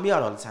don't count me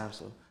out all the time,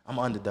 so I'm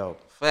an underdog.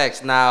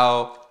 Facts.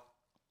 Now,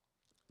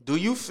 do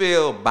you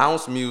feel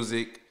bounce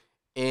music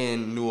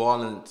in New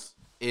Orleans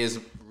is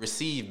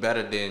received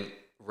better than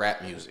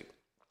rap music?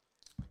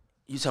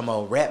 You talking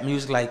about rap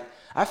music? Like,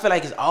 I feel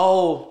like it's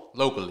all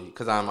locally,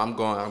 because I'm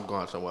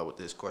going somewhere with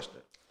this question.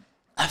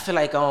 I feel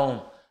like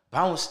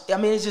bounce. I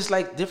mean, it's just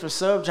like different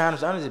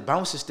subgenres. Honestly,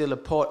 bounce is still a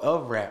part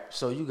of rap.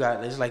 So you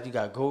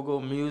got go-go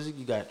music,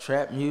 you got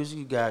trap music,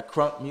 you got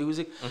crunk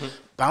music.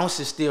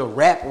 Bounce is still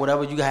rap or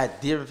whatever. You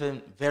got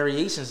different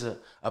variations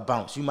of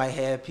bounce. You might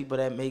have people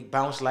that make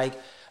bounce like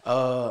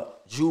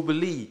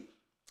Jubilee.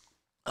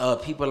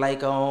 People like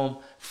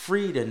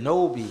Frida,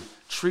 Nobi,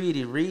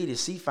 Treaty, Reedy,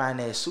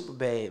 C-Finance,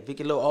 Superbad,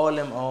 Vicky Low, all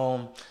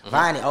them,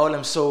 Viney, all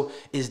them. So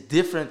it's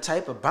different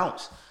type of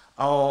bounce.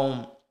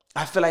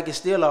 I feel like it's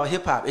still all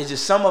hip hop. It's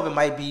just some of it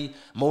might be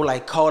more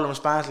like call and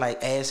response,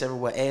 like ass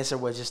everywhere,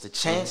 just a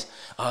chance.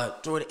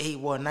 Throw the 8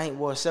 war, 9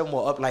 war, 7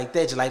 war up like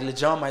that. Just like Lil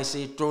Jon might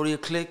say, throw the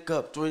click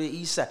up, throw the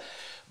east side.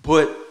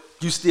 But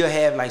you still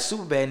have like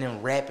Superbad and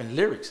them rapping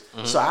lyrics.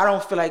 So I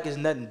don't feel like it's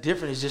nothing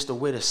different. It's just the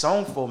way the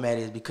song format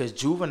is, because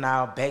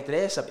Juvenile, Back to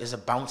the Ass Up, is a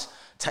bounce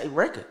type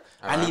record.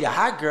 I Need a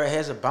Hot Girl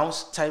has a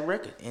bounce type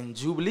record. And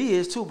Jubilee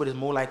is too, but it's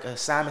more like a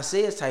Simon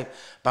Says type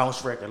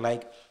bounce record,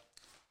 like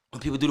when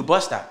people do the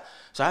bus stop.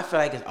 So I feel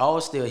like it's all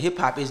still hip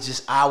hop. It's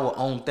just our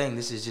own thing.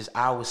 This is just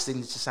our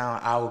signature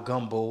sound, our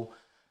gumbo,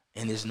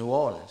 and it's New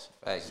Orleans.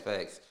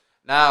 Facts.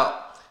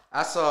 Now,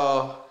 I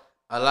saw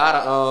a lot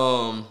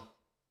of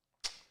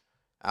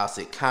I'll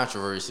say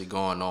controversy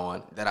going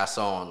on that I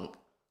saw on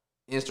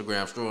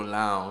Instagram strolling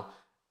down.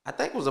 I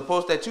think it was a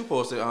post that you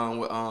posted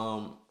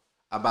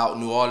about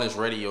New Orleans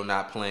radio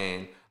not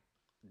playing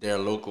their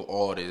local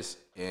artists,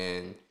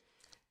 and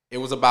it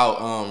was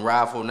about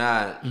Rifle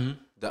 9,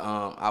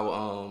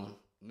 our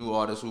new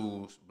artist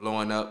who's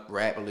blowing up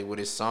rapidly with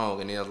his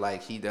song, and it was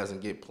like he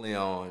doesn't get play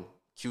on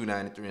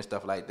Q93 and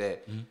stuff like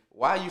that.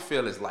 Why you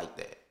feel it's like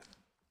that?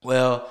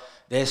 Well,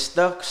 that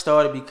stuff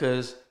started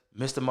because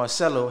Mr.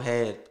 Marcello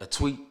had a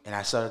tweet, and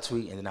I saw the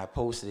tweet, and then I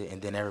posted it,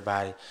 and then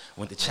everybody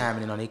went to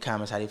chiming in on their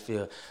comments how they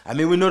feel. I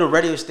mean, we know the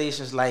radio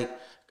stations like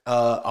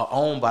are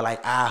owned by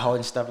like iHeart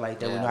and stuff like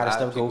that. We know how the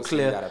stuff go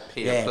clear,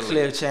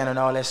 Clear Channel and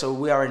all that. So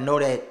we already know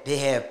that they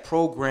have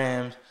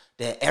programs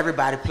that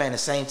everybody playing the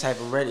same type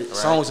of radio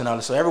songs and all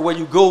that. So everywhere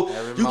you go,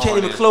 you can't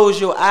even close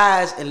your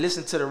eyes and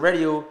listen to the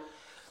radio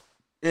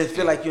and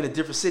feel like you're in a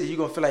different city. You're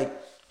gonna feel like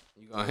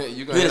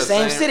you're in the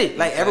same city.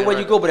 Like everywhere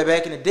you go, but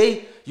back in the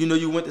day,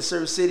 you went to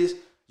certain cities,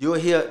 you'll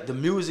hear the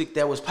music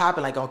that was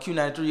popping, like on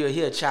Q93, you'll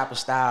hear a Chopper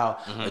Style,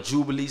 a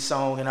Jubilee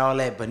song and all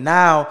that. But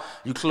now,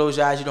 you close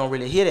your eyes, you don't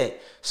really hear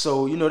that.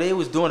 So, they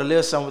was doing a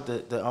little something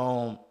with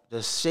the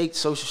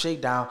social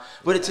shakedown.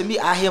 But to me,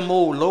 I hear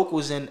more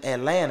locals in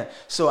Atlanta.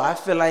 So I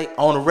feel like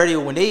on the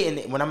radio, when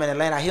I'm in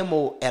Atlanta, I hear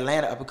more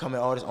Atlanta up-and-coming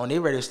artists on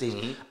their radio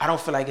station. I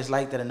don't feel like it's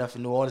like that enough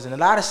in New Orleans. And a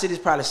lot of cities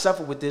probably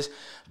suffer with this,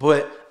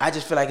 but I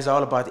just feel like it's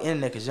all about the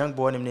internet, because Young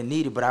Boy and them didn't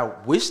need it. But I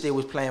wish they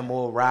was playing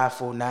more Ride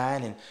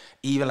 49 and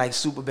even like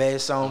Superbad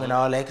song and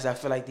all that, because I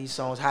feel like these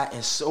songs hot.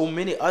 And so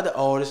many other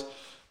artists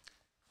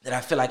that I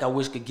feel like I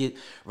wish could get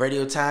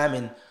radio time.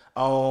 And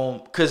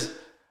because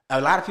a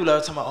lot of people are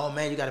talking about, oh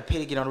man, you got to pay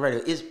to get on the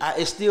radio.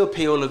 It's still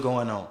payola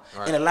going on,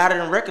 and a lot of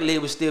them record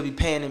labels still be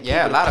paying them people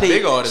a lot to of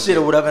big artists shit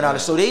or whatever and all that.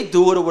 So they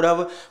do it or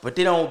whatever, but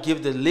they don't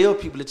give the little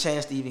people a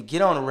chance to even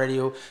get on the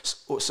radio.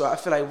 So I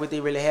feel like what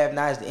they really have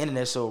now is the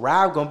internet. So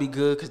Rob gonna be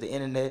good because the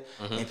internet,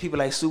 and people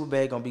like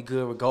Superbad gonna be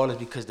good regardless,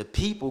 because the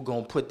people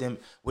gonna put them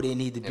where they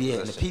need to be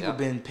at. And the people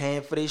been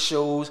paying for their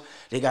shows.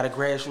 They got a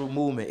grassroots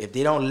movement. If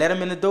they don't let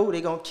them in the door,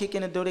 they gonna kick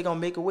in the door. They gonna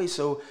make a way.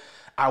 So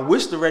I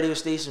wish the radio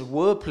stations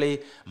would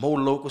play more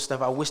local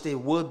stuff. I wish they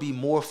would be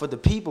more for the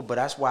people, but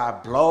that's why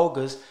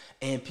bloggers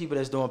and people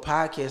that's doing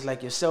podcasts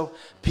like yourself,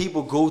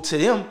 people go to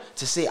them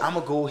to say, I'm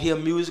going to go hear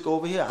music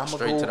over here. I'm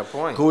going to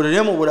go to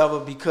them or whatever,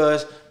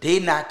 because they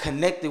not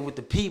connected with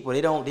the people.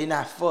 They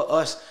not for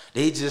us.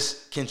 They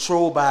just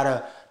controlled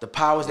by the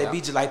powers that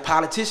be, just like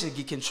politicians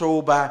get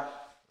controlled by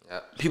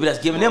people that's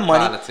giving them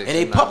money, and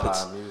they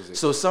puppets.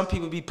 So some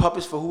people be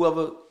puppets for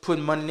whoever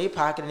putting money in their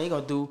pocket, and they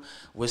gonna do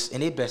what's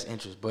in their best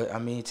interest. But I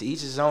mean, to each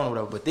his own or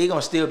whatever. But they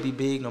gonna still be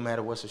big no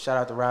matter what. So shout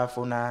out to Ride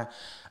 49,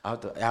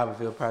 out the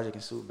Albertville Project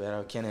and Superbad,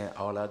 out Kenny, and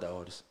all other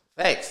artists.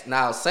 Thanks.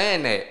 Now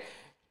saying that,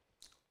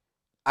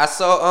 I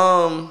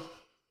saw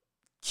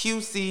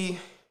QC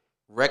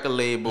record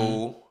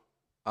label.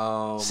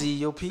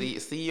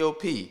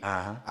 CEOP.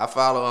 I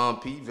follow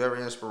P,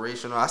 very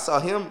inspirational. I saw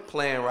him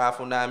playing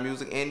Rifle 9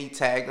 music, and he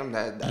tagged him.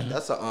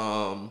 That's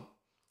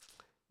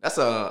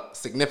a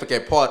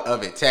significant part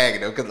of it,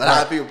 tagging them, because a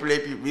lot of people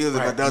play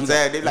music but don't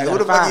tag. They're like, who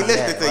the fuck you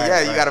listening to?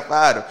 Yeah, you gotta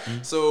find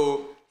him.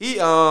 So he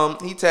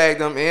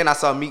tagged him, and I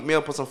saw Meek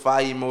Mill put some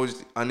fire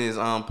emojis on his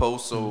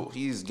post. So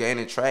he's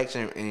gaining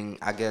traction, and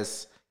I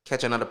guess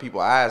catching other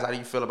people's eyes. How do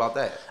you feel about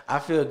that? I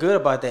feel good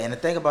about that. And the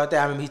thing about that,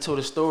 I remember he told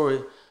a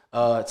story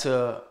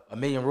to A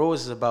Million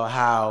Roses about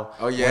how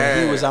when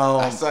he was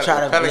on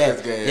trying to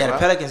the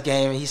Pelicans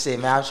game, and he said,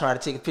 man, I was trying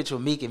to take a picture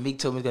with Meek, and Meek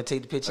told me he was gonna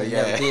take the picture, and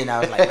never did. And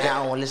I was like, man, I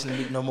don't want to listen to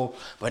Meek no more.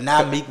 But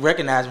now Meek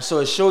recognized him, so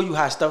it show you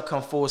how stuff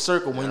come full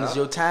circle. When it's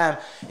your time,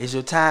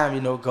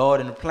 you know, God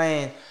in the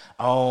plan.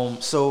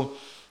 So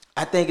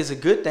I think it's a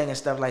good thing and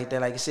stuff like that.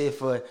 Like I said,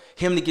 for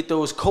him to get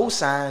those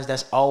cosigns,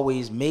 that's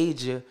always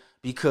major.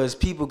 Because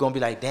people gonna be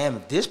like, damn,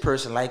 if this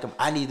person like him,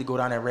 I need to go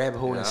down that rabbit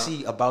hole and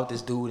see about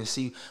this dude and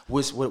see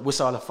what's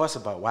all the fuss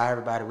about. Why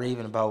everybody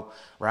raving about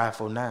Ride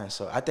 49?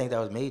 So I think that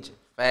was major.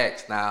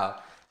 Facts. Now,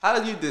 how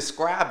do you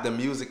describe the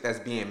music that's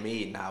being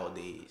made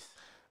nowadays?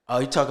 Oh,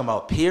 you talking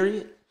about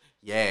period?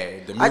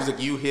 Yeah, the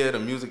music you hear, the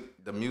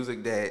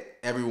music that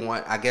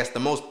everyone, I guess, the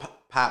most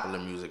popular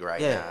music right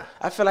now.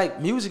 I feel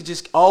like music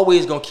just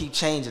always gonna keep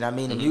changing. I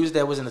mean, the music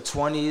that was in the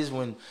 20s,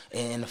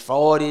 in the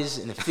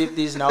 40s, in the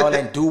 50s, and all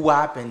that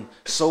doo-wop and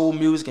soul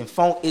music and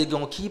funk, it's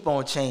gonna keep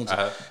on changing.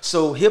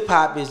 So hip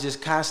hop is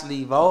just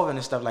constantly evolving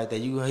and stuff like that.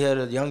 You hear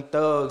the Young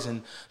Thugs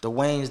and the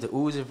Waynes, the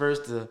Uzi verse,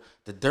 the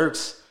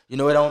Dirks. You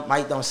know, it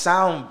might don't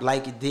sound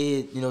like it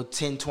did, you know,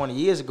 10, 20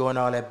 years ago and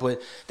all that,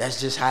 but that's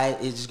just how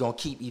it's just going to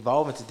keep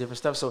evolving to different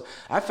stuff. So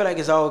I feel like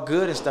it's all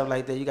good and stuff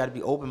like that. You got to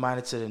be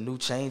open-minded to the new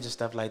change and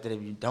stuff like that.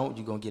 If you don't,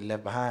 you're going to get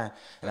left behind.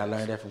 And I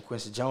learned that from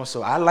Quincy Jones.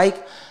 So I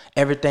like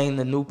everything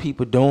the new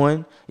people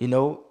doing. You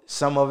know,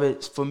 some of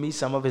it's for me,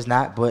 some of it's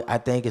not, but I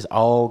think it's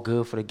all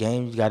good for the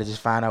game. You got to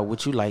just find out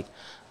what you like.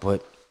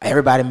 But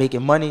everybody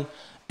making money,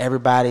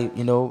 everybody,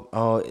 you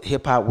know,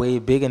 hip-hop way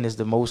bigger and is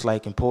the most,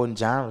 like, important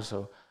genre.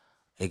 So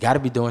they got to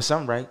be doing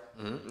something right.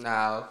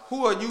 Now,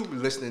 who are you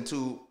listening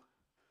to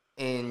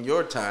in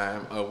your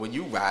time when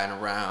you riding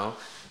around?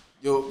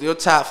 Your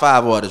top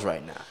 5 artists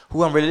right now.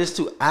 Who I'm really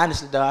listening to?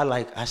 Honestly, though,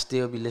 I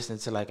still be listening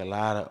to like a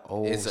lot of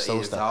old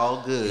soul stuff. It's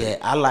all good. Yeah,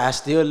 I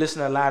still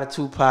listen to a lot of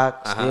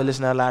Tupac. Still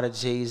listen to a lot of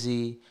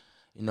Jay-Z.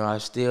 You know, I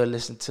still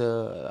listen to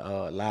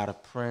a lot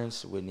of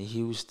Prince, Whitney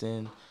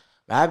Houston.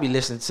 I be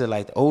listening to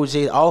like the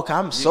OJ.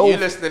 You're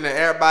listening to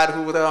everybody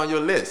who was on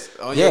your list,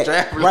 your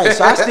draft list. Right.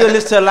 So I still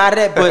listen to a lot of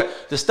that.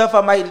 But the stuff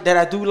that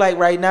I do like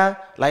right now,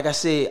 like I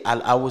said,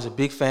 I was a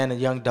big fan of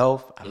Young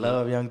Dolph. I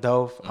love Young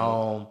Dolph.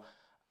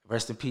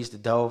 Rest in peace to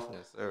Dolph. Yes,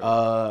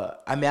 sir.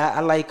 I mean, I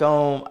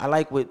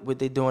like what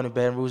they doing in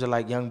Baton Rouge. I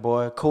like Young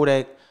Boy,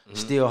 Kodak.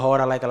 Still hard.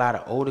 I like a lot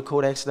of older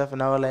Kodak stuff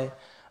and all that.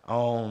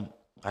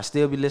 I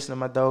still be listening to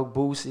my dog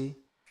Boosie.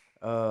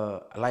 I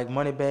like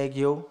Moneybagg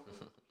Yo.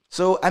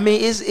 So I mean,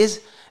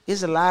 it's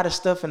a lot of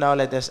stuff and all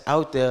that's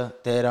out there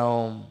that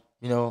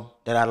you know,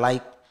 that I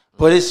like.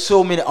 But it's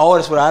so many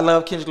artists. What I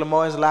love, Kendrick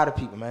Lamar, is a lot of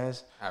people, man.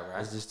 All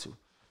right. It's just two.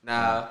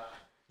 Now,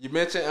 you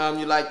mentioned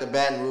you like the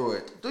Baton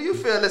Rouge. Do you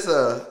feel there's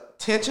a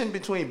tension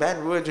between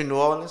Baton Rouge and New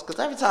Orleans? Because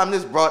every time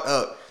this brought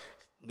up,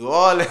 New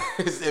Orleans,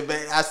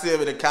 I see them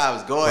in the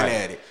comments going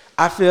at it.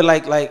 I feel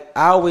like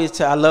I always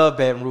tell, I love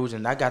Baton Rouge,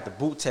 and I got the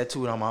boot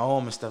tattooed on my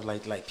arm and stuff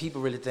like people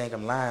really think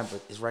I'm lying,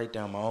 but it's right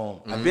there on my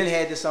arm. I've been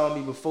had this on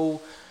me before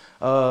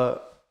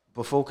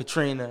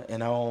Katrina,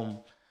 and I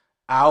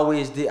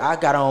always did. I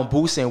got on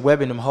Boosie and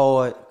webbing them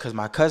hard because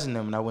my cousin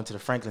them, and I went to the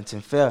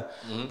Franklinton Fair,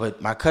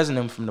 but my cousin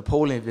them from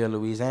Napoleonville,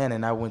 Louisiana,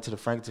 and I went to the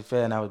Franklinton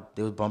Fair, and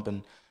they was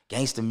bumping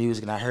gangster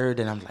music, and I heard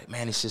it, and I'm like,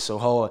 man, this shit's so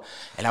hard,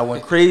 and I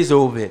went crazy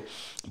over it.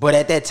 But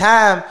at that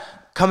time,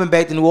 coming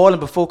back to New Orleans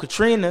before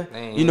Katrina,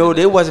 you know,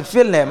 they wasn't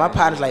feeling that. My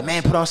partner's like,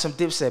 man, put on some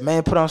Dipset,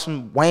 man, put on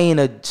some Wayne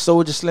or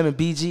Soulja Slim and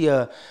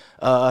BG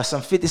or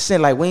some 50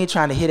 Cent. Like, we ain't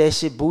trying to hear that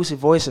shit, Boosie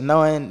voice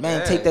annoying,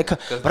 man, take that.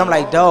 But I'm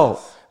like, dog,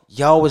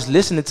 y'all was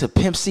listening to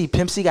Pimp C.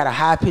 Pimp C got a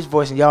high-pitched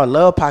voice, and y'all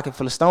love Pocket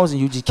Full of Stones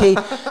and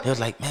UGK. They was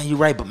like, man, you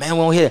right, but man, we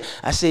don't hear it.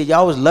 I said,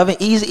 y'all was loving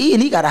Eazy-E,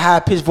 and he got a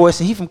high-pitched voice,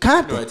 and he from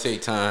Compton. It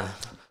take time.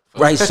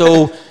 Right,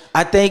 so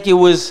I think it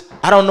was,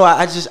 I don't know,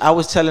 I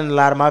was telling a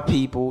lot of my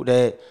people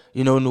that,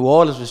 you know, New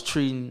Orleans was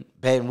treating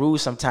Baton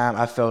Rouge sometime.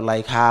 I felt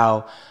like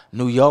how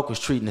New York was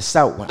treating the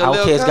South. When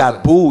Outkast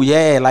got booed,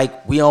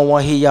 like, we don't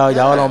want to hear y'all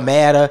don't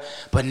matter.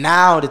 But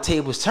now the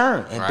tables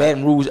turn, and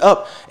Baton Rouge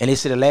up, and they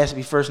said the last to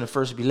be first and the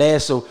first to be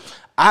last. So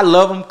I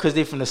love them because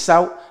they from the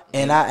South,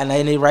 and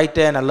they right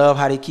there, and I love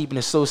how they keeping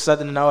it so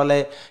Southern and all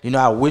that. You know,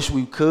 I wish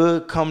we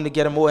could come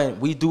together more,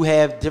 and we do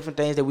have different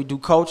things that we do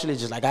culturally,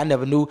 just like I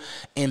never knew.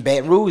 In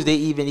Baton Rouge, they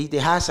even eat their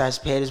high size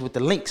patties with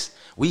the links.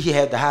 We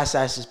have the high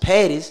sizes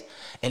patties,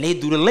 and they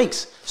do the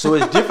links. So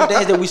it's different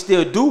things that we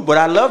still do, but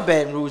I love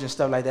Baton Rouge and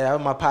stuff like that. That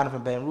was my partner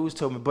from Baton Rouge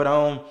told me.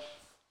 But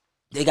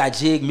they got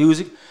jig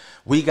music,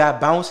 we got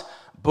bounce,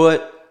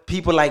 but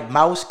people like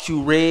Mouse,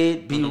 Q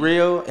Red, Be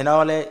Real, and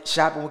all that,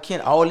 Shopping with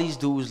Ken, all these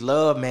dudes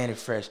love Manny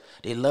Fresh.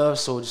 They love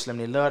Soulja Slim.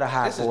 They love the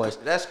Hot Boys.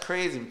 That's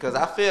crazy because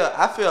I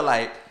feel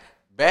like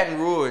Baton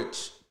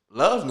Rouge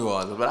loves New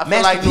Orleans, but I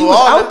feel like New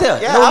Orleans out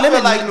there. Yeah, I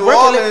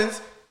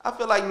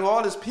feel like New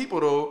Orleans people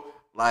though,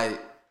 like,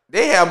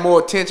 they have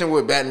more tension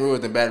with Baton Rouge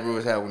than Baton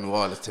Rouge have with New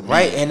Orleans to me.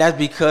 Right, and that's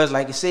because,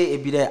 like I said,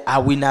 it be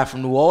that we not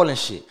from New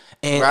Orleans shit.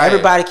 And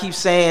everybody keeps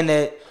saying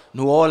that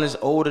New Orleans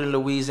older than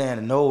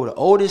Louisiana. No, the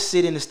oldest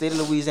city in the state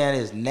of Louisiana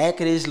is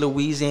Natchitoches,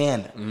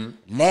 Louisiana.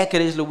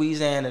 Natchitoches,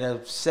 Louisiana.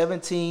 That's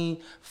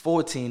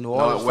 1714. New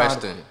Orleans.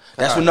 Northwestern.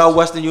 That's what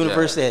Northwestern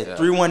University at. Yeah.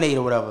 318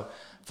 or whatever.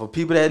 For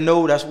people that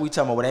know, that's what we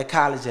talking about, where that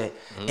college at.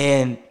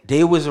 And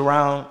they was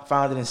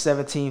founded in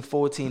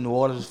 1714. New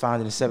Orleans was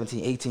founded in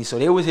 1718. So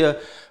they was here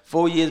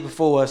 4 years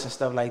before us and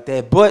stuff like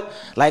that. But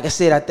like I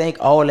said, I think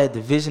all that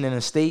division in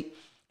the state,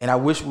 and I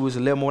wish we was a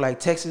little more like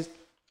Texas.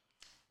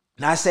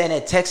 Not saying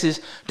that Texas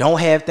don't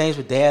have things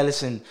with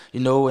Dallas and,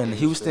 and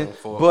Houston,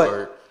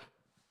 but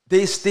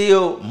they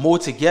still more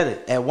together.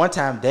 At one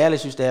time,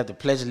 Dallas used to have the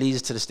Pledge of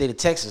Allegiance to the state of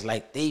Texas.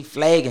 Like, they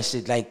flag and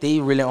shit. Like, they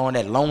really on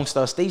that Lone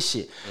Star State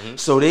shit.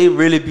 So they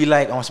really be,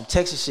 like, on some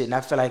Texas shit. And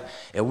I feel like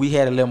if we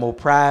had a little more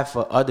pride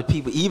for other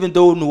people, even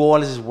though New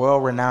Orleans is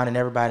world-renowned and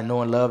everybody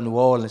know and love New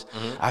Orleans,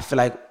 I feel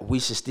like we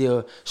should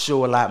still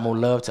show a lot more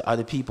love to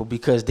other people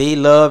because they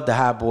love the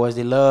Hot Boys.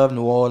 They love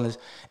New Orleans.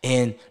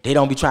 And they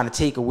don't be trying to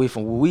take away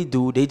from what we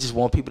do. They just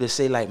want people to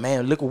say, like,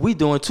 man, look what we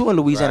doing too in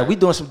Louisiana. Right. We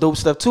doing some dope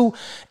stuff too.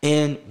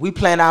 And we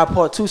playing our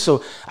part too.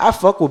 So I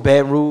fuck with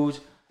Baton Rouge.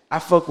 I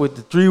fuck with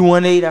the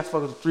 318. I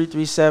fuck with the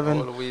 337.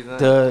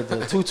 The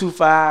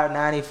 225,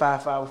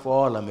 955 for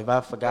all of them, if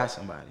I forgot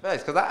somebody.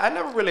 Thanks, because I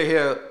never really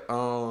hear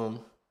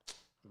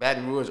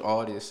Baton Rouge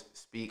artists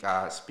speak,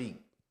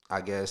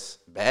 I guess,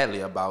 badly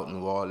about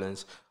New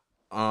Orleans.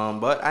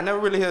 But I never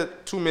really hear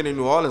too many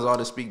New Orleans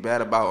artists speak bad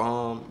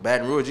about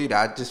Baton Rouge either.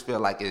 I just feel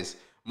like it's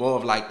more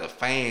of like the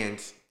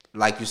fans,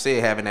 like you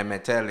said, having that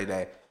mentality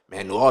that,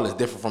 man, New Orleans is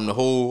different from the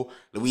whole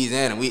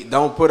Louisiana. We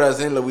don't put us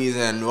in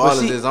Louisiana. New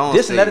Orleans is on.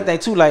 This is another thing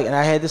too, like, and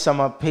I had this on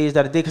my page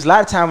the other day, because a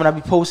lot of time when I be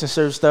posting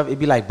certain stuff, it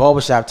be like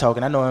barbershop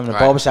talking. I know in the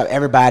barbershop,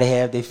 everybody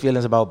have their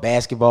feelings about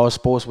basketball,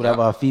 sports,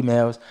 whatever, or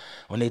females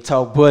when they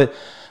talk. But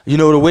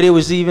the way they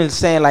was even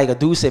saying, like, a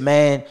dude said,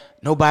 man,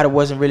 nobody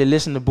wasn't really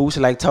listening to Boosie,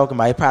 like, talking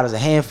about it. Probably was a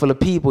handful of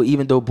people,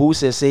 even though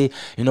Boosie say,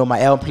 my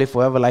album play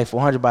forever, like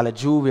 400 by La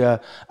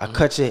Juvia, I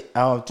cut your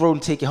throat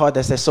and take your heart.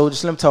 That's that Soulja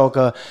Slim talk.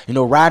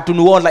 Ride through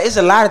New Orleans. Like, it's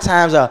a lot of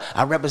times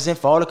I represent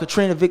for all the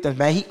Katrina victims,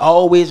 man. He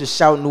always was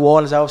shouting New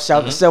Orleans out,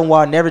 shouting the Seven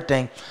Wall and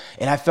everything.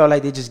 And I felt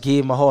like they just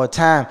gave him a hard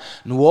time.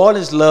 New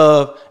Orleans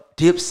love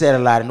Dipset a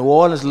lot. New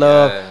Orleans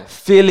love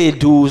Philly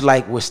dudes,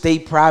 like, with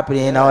state property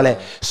and all that.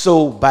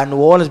 So by New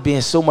Orleans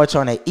being so much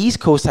on that East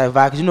Coast type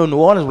vibe, because New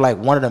Orleans was like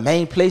one of the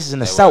main places in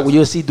the South where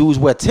you'll see dudes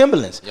wear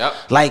Timberlands.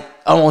 Like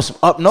on some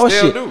up north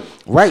shit.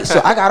 Right.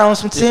 So I got on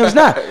some Timbs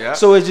now.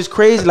 So it's just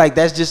crazy. Like,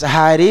 that's just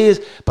how it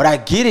is. But I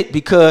get it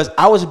because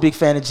I was a big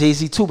fan of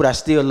Jay-Z too, but I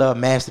still love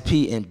Master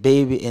P and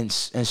Baby and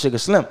Sugar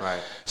Slim.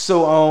 Right.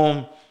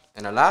 So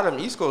and a lot of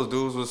them East Coast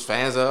dudes was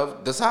fans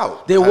of the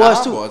South. There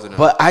was too.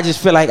 But I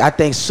just feel like I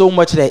think so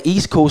much of that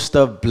East Coast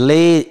stuff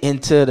bled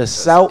into the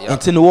South,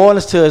 into New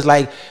Orleans, to us.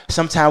 Like,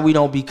 sometimes we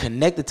don't be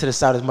connected to the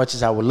South as much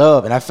as I would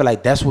love. And I feel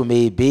like that's what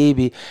made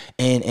Baby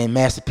and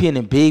Master P and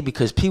them big,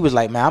 because P was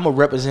like, man, I'm going to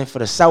represent for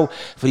the South,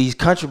 for these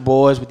country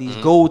boys with these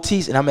gold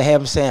teeth, and I'm going to have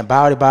them saying,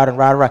 bow it, and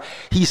ride.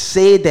 He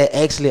said that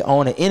actually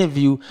on an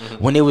interview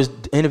when they was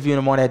interviewing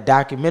him on that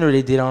documentary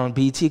they did on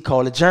BT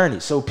called The Journey.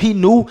 So P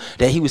knew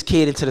that he was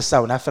catering to the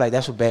South, and I feel like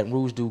that's what Baton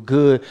Rouge do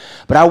good.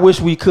 But I wish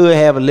we could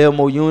have a little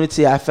more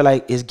unity. I feel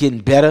like it's getting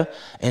better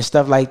and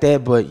stuff like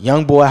that. But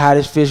young boy hot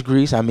as fish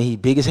grease. I mean, he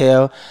big as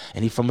hell,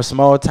 and he from a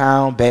small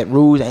town. Baton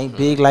Rouge ain't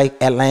big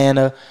like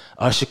Atlanta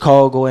or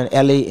Chicago and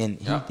LA, and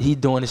he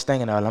doing his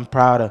thing and all. I'm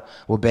proud of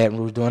what Baton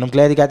Rouge doing. I'm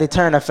glad he got their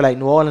turn. I feel like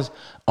New Orleans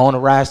on the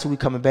rise too. We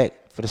coming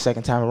back for the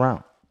second time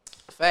around.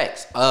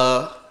 Facts.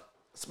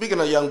 Speaking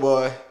of young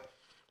boy,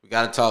 we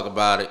got to talk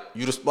about it.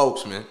 You the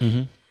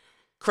spokesman.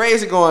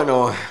 Crazy going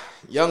on.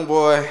 Young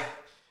boy,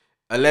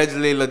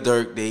 allegedly Lil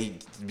Durk, they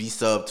be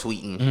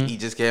subtweeting. He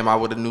just came out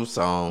with a new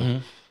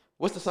song.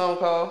 What's the song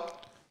called?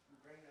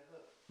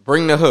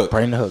 Bring the Hook.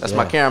 Bring the Hook. That's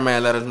my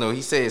cameraman let us know.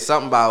 He said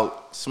something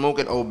about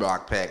smoking old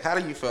block pack. How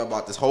do you feel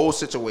about this whole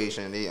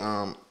situation?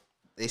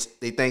 They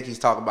think he's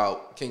talking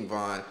about King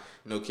Von.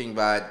 King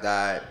Von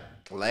died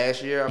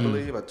last year, I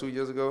believe, or 2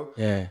 years ago.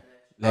 Yeah.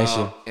 Last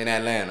year. In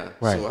Atlanta.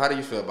 Right. So how do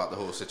you feel about the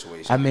whole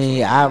situation? I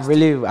mean, I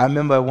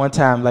remember at one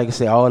time, like I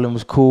said, all of them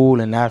was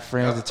cool and not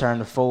friends to turn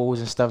to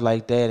foes and stuff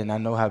like that. And I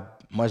know how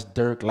much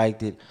Durk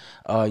liked it.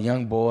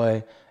 Young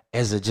boy,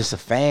 as just a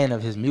fan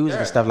of his music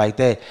and stuff like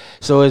that.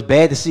 So it's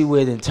bad to see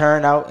where it didn't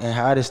turn out and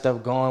how this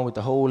stuff going with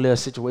the whole little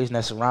situation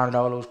that surrounded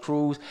all those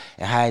crews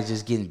and how it's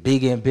just getting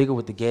bigger and bigger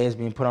with the gas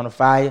being put on the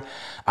fire.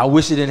 I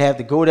wish it didn't have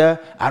to go there.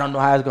 I don't know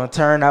how it's going to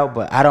turn out,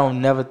 but I don't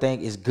never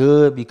think it's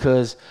good,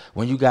 because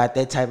when you got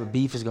that type of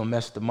beef, it's going to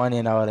mess with the money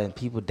and all that, and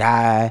people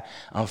die,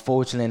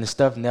 unfortunately, and the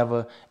stuff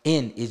never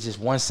end. It's just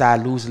one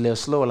side lose a little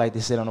slower, like they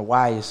said on The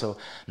Wire, so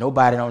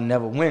nobody don't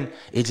never win.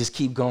 It just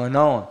keep going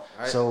on.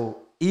 Right. So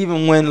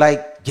even when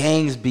like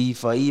gangs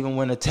beef, or even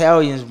when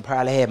Italians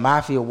probably had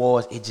mafia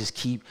wars, it just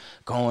keep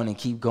going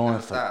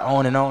for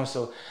on and on.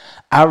 So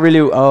I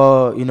really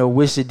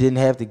wish it didn't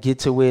have to get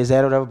to where it's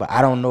at or whatever, but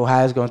I don't know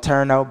how it's gonna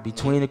turn out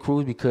between the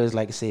crews, because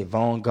like I said,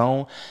 Von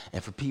gone,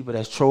 and for people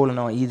that's trolling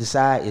on either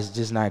side, it's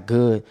just not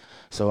good.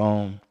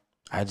 So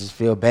I just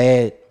feel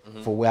bad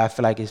for where I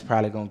feel like it's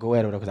probably gonna go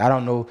at it. Because I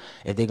don't know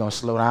if they're gonna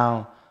slow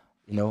down,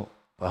 you know.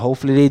 But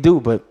hopefully they do.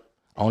 But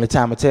only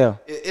time will tell.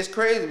 It's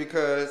crazy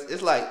because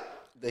it's like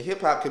the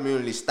hip hop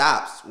community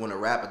stops when a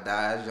rapper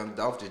dies. Young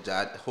Dolph just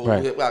died. The whole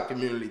hip hop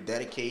community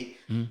dedicate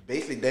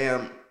basically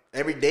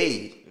every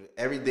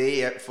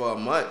day for a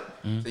month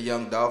to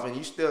Young Dolph, and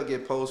you still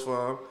get posts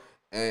from him,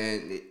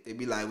 and it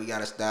be like, we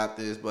gotta stop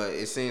this. But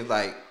it seems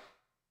like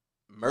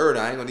murder,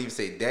 I ain't gonna even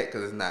say that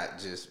because it's not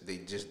just they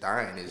just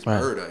dying. It's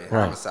murder and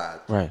homicide.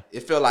 Right.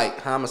 It feel like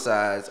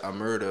homicides or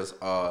murders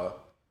are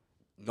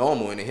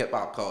normal in the hip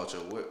hop culture.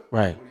 What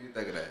do you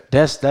think of that?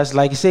 That's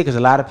like you said, because a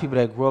lot of people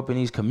that grew up in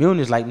these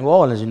communities like New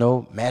Orleans, you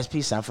know, Master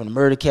P, I'm from the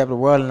murder capital of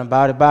the world, and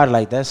about it,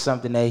 like that's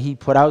something that he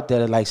put out there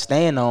to like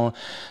stand on.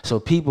 So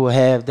people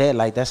have that,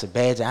 like that's a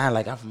badge of honor.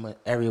 Like I'm from an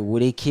area where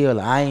they kill.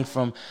 I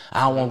don't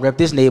want to rep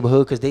this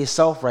neighborhood because they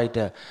soft right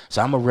there.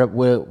 So I'm gonna rep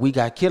where we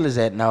got killers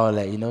at and all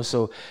that, you know.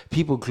 So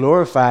people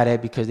glorify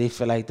that because they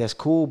feel like that's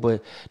cool,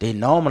 but they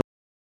normally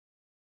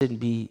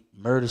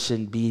murder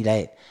shouldn't be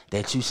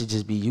that you should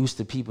just be used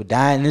to people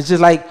dying. And it's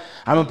just like,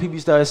 I remember people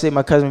started saying,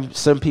 my cousin,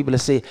 some people that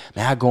say,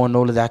 man, I go on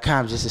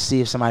NOLA.com just to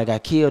see if somebody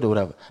got killed or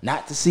whatever.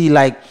 Not to see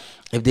like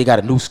if they got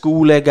a new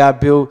school that got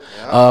built,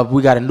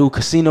 we got a new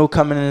casino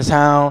coming in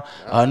town,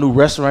 a new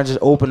restaurant just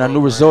opened, a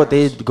new resort.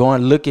 They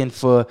going looking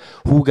for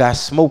who got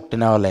smoked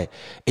and all that.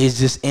 It's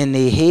just in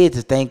their head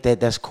to think that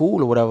that's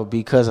cool or whatever,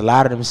 because a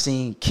lot of them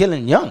seen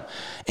killing young,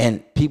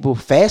 and people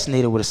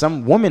fascinated with it.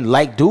 Some women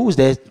like dudes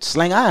that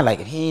slang iron, like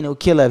if he ain't no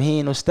killer, if he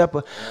ain't no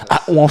stepper, I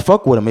won't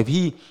fuck with him. If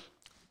he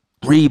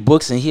read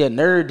books and he a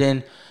nerd,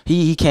 then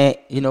he can't,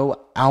 you know,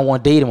 I don't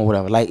want to date him or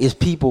whatever. Like, it's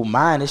people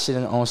mind this shit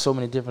on so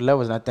many different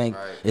levels, and I think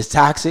it's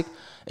toxic.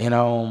 And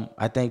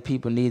I think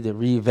people need to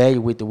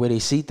reevaluate the way they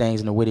see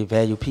things and the way they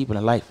value people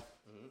in life.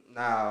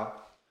 Now,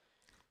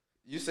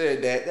 you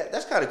said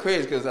that's kind of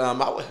crazy because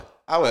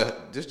I would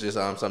this just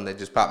something that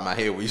just popped in my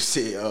head when you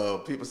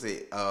said people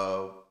say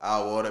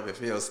I want if it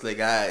feels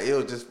slick eye. It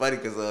was just funny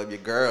because your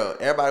girl,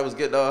 everybody was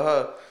getting on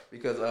her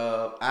because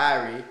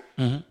Irie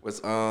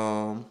was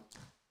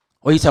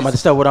Oh, you talking about the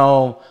stuff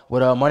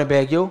with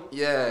Moneybagg Yo?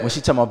 Yeah. When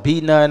she talking about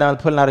beating her and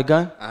pulling out a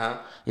gun?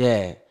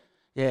 Yeah.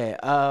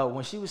 Yeah.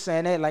 When she was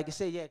saying that, like I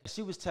said,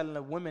 she was telling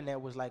the women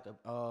that was like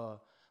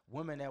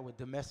women that were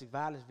domestic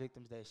violence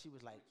victims that she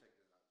was like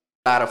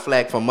a lot of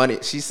flack for money.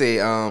 She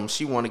said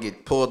she want to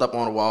get pulled up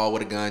on the wall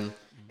with a gun,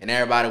 and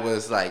everybody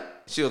was like,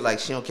 she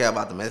don't care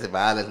about domestic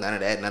violence, none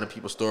of that, none of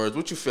people's stories.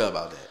 What you feel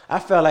about that? I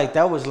felt like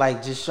that was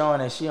like just showing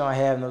that she don't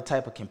have no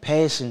type of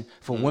compassion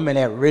for women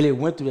that really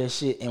went through that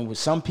shit. And with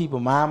some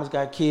people, mamas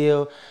got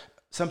killed,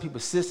 some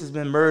people's sisters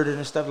been murdered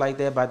and stuff like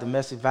that by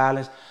domestic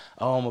violence,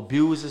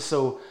 abusers.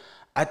 So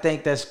I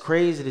think that's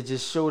crazy to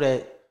just show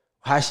that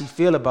how she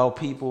feel about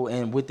people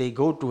and what they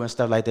go through and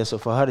stuff like that. So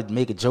for her to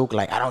make a joke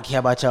like, I don't care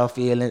about y'all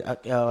feeling,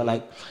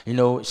 like, you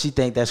know, she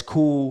think that's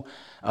cool.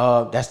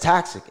 That's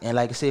toxic. And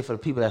like I said, for the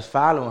people that's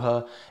following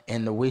her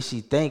and the way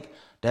she think,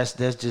 that's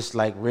just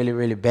like really,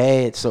 really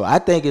bad. So I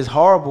think it's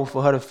horrible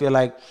for her to feel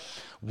like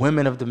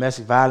women of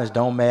domestic violence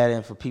don't matter,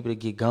 and for people to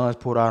get guns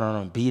pulled out on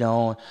them, beat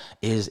on,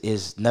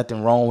 is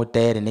nothing wrong with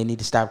that, and they need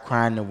to stop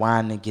crying and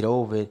whining and get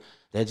over it.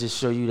 That just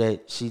show you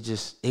that she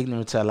just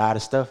ignorant to a lot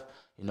of stuff,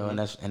 you know, and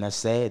that's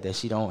sad that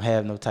she don't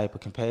have no type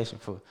of compassion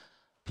for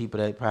people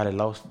that probably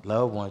lost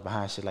loved ones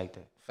behind shit like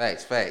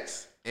that.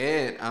 Facts.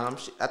 And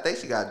I think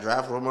she got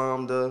dropped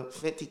from the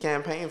Fenty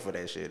campaign for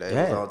that shit.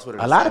 That was on Twitter.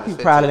 A lot of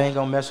people probably ain't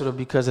gonna mess with her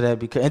because of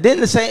that. And then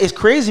it's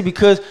crazy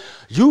because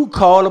you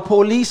call the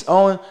police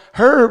on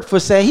her for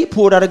saying he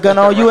pulled out a gun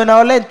on you and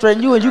all that,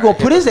 threaten you, and you gonna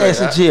put his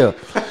ass in jail.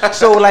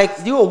 So like,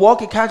 you a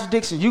walking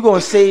contradiction. You gonna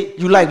say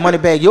you like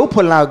Moneybagg Yo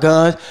pulling out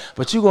guns,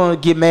 but you gonna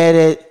get mad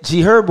at G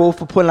Herbo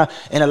for pulling out.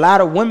 And a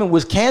lot of women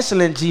was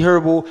canceling G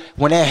Herbo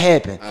when that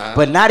happened,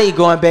 but now they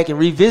going back and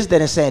revisit that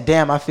and saying,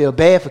 damn, I feel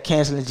bad for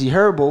canceling G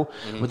Herbo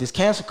with this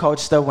cancel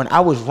culture stuff when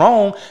I was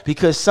wrong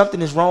because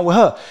something is wrong with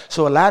her.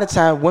 So a lot of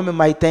times women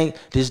might think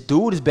this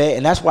dude is bad,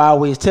 and that's why I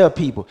always tell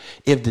people,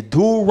 if the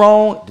dude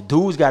wrong, the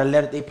dude's gotta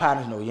let their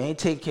partners know. You ain't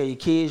taking care of your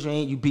kids,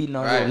 you beating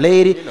on your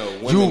lady,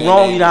 you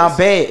wrong, you down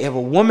bad. If a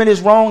woman is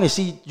wrong and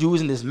she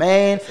using this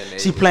man,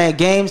 she playing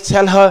games,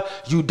 tell her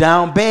you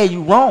down bad,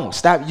 you wrong.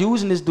 Stop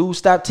using this dude,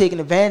 stop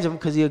taking advantage of him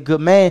because he's a good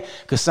man,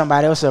 because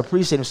somebody else will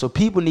appreciate him. So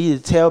people need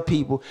to tell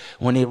people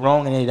when they're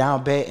wrong and they're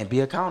down bad and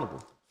be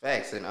accountable.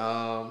 Facts. And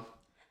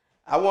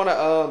I want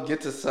to get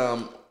to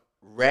some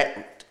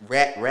rapid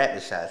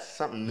shots,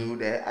 something new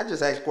that I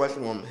just asked a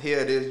question on. Here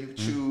it is. You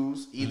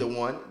choose either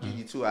one. Give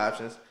you two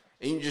options,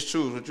 and you just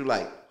choose what you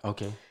like.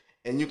 Okay.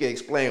 And you can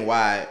explain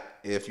why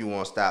if you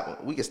want to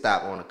stop. We can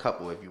stop on a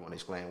couple if you want to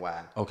explain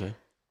why. Okay.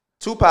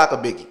 Tupac or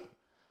Biggie?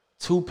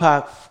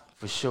 Tupac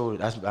for sure.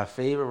 That's my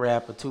favorite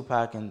rapper.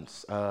 Tupac and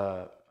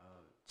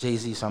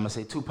Jay-Z. So I'm gonna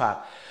say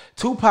Tupac.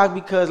 Tupac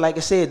because, like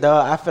I said,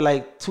 dog, I feel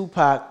like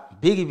Tupac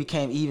Biggie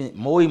became even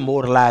more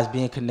immortalized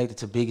being connected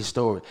to Biggie's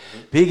story.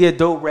 Biggie a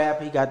dope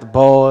rapper, he got the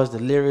bars, the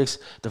lyrics,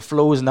 the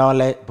flows and all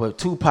that, but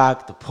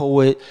Tupac, the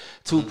poet,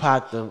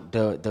 Tupac,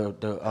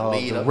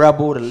 the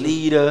rebel, the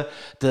leader,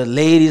 the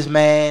ladies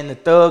man, the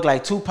thug,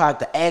 like Tupac,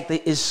 the actor,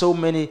 is so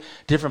many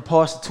different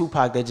parts of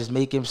Tupac that just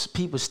make him,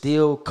 people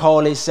still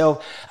call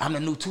themselves, I'm the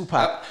new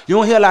Tupac. You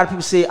don't hear a lot of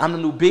people say, I'm the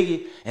new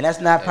Biggie, and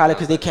that's not probably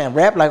because they can't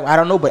rap, like, I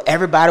don't know, but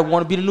everybody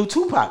want to be the new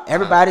Tupac.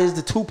 Everybody is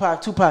the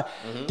Tupac.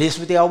 This is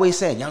what they always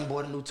say, young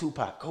boy, the new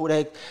Tupac,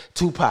 Kodak,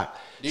 Tupac.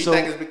 Do you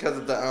think it's because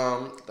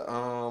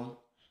of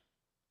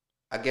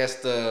I guess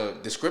the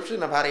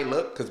description of how they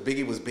look? Because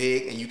Biggie was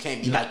big, and you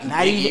can't be like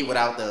Biggie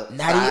without the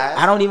size.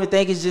 I don't even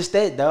think it's just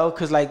that, though,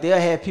 because like they'll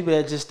have people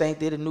that just think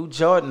they're the new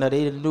Jordan or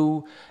they the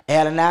new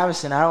Allen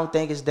Iverson. I don't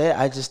think it's that.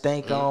 I just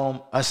think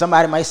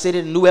somebody might say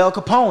they're the new Al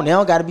Capone. They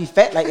don't got to be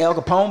fat like Al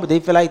Capone, but they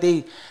feel like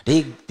they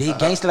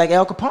gangster like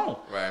Al Capone.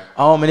 Right.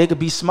 And they could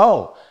be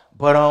small.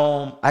 But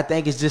I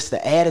think it's just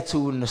the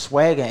attitude and the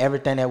swag and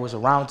everything that was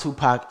around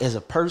Tupac as a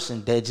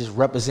person that just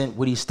represent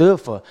what he stood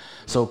for.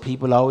 So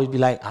people always be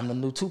like, I'm the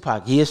new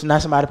Tupac. Years from now,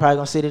 somebody probably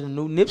gonna say they're the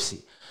new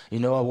Nipsey,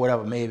 or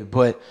whatever maybe.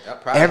 But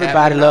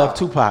everybody loved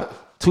Tupac.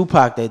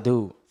 Tupac, that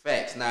dude.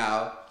 Facts.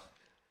 Now,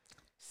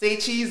 say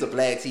cheese or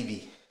Black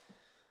TV?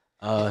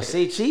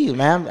 Say cheese,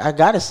 man. I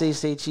gotta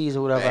say cheese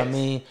or whatever. Thanks. I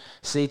mean,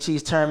 say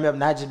cheese turned me up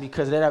not just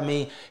because of that. I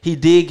mean, he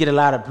did get a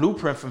lot of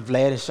blueprint from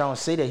Vlad, and Shawn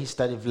say that he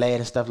studied Vlad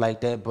and stuff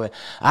like that. But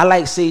I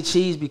like say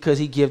cheese because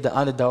he give the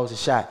underdogs a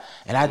shot,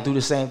 and I do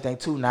the same thing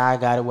too. Now I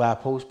got it where I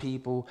post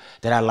people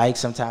that I like.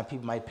 Sometimes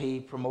people might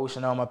pay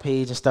promotion on my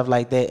page and stuff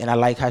like that, and I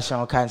like how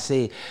Shawn Cotton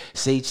said,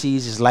 say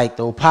cheese is like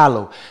the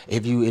Apollo.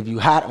 If you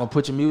hot, I'm gonna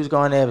put your music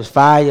on there. If it's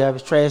fire, if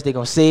it's trash, they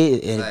gonna say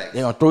it, and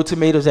they gonna throw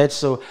tomatoes at you.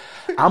 So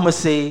I'm gonna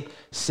say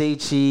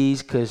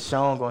cheese, because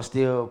Shawn gonna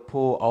still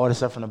pull all the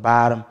stuff from the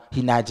bottom.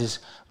 He not just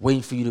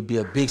waiting for you to be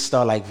a big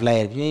star like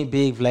Vlad. If you ain't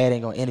big, Vlad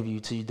ain't gonna interview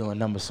you till you doing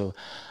numbers. So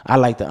I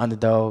like the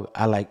underdog.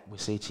 I like what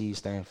say cheese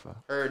stand for.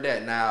 Heard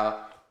that.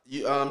 Now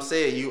you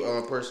said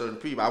you personal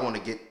people. I want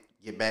to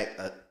get back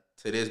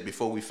to this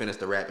before we finish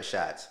the rapid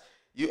shots.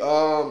 You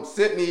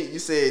sent me. You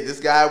said this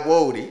guy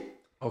Wody.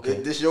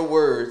 Okay. This your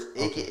words.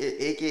 Okay.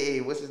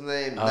 AKA what's his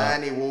name?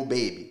 90 Woo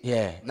Baby.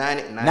 Yeah.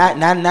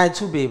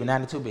 92 baby.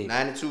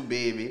 92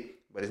 Baby.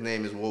 But his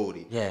name is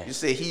Wody. Yeah. You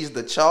say he's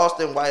the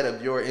Charleston White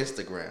of your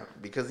Instagram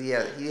because he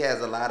has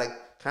a lot of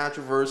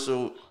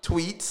controversial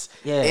tweets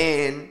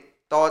and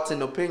thoughts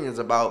and opinions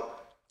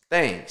about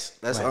things.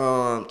 Let's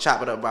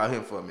chop it up about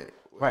him for a minute.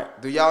 Right.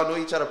 Do y'all know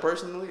each other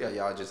personally, or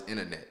y'all just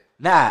internet?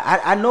 Nah,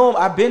 I know him.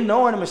 I've been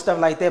knowing him and stuff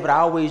like that, but I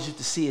always used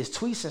to see his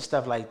tweets and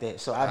stuff like that.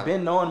 So I've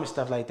been knowing him and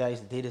stuff like that. I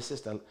used to date his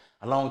sister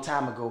a long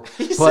time ago.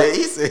 He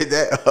said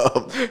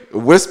that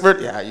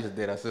whispered. Yeah, I used to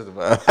date her sister.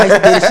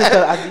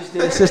 I used to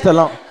date his sister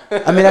long.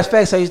 I mean, that's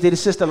facts. I used to date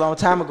his sister a long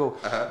time ago.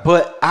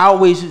 But I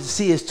always used to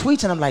see his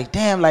tweets, and I'm like,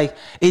 damn, like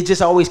it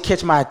just always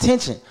catch my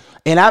attention.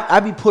 And I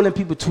be pulling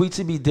people tweets.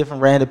 It be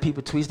different random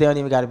people tweets. They don't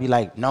even got to be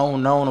like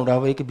known or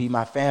whatever. It could be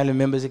my family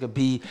members. It could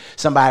be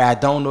somebody I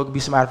don't know. It could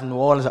be somebody from New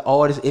Orleans or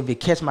all this. If it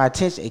catch my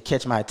attention, it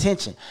catch my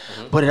attention.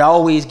 But it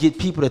always get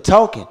people to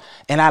talking.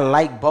 And I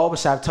like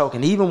barbershop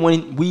talking. Even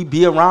when we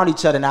be around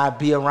each other and I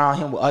be around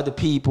him with other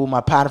people,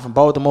 my partner from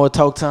Baltimore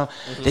talk to him,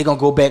 they going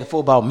to go back and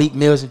forth about Meek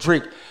Mills and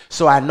Drake.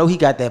 So I know he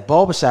got that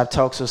barbershop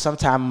talk. So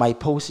sometimes I might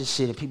post his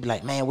shit and people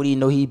like, man, what do you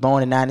know he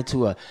born in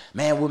 92? Or,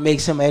 man, what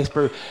makes him an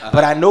expert?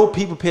 But I know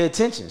people pay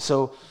attention.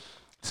 So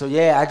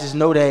yeah, I just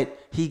know that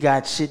he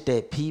got shit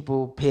that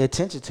people pay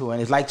attention to.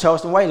 And it's like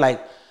Charleston White,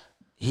 like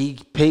he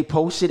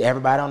post shit,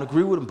 everybody don't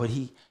agree with him, but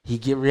he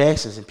get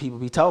reactions and people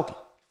be talking.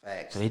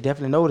 Facts. So they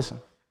definitely notice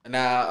him.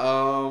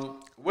 Now,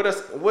 what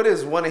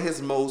is one of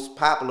his most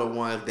popular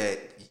ones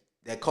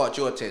that caught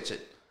your attention?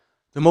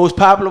 The most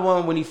popular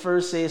one, when he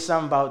first said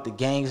something about the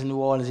gangs in New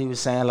Orleans, he was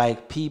saying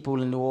like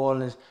people in New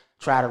Orleans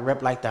try to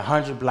rep like the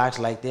 100 blocks,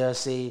 like they'll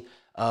say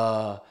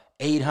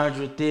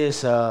 800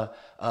 this,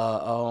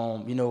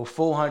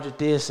 400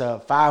 this,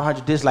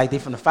 500 this, like they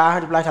from the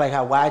 500 block, like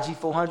how YG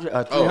 400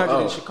 or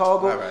 300 in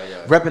Chicago,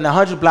 repping the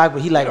 100 block,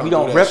 but he like we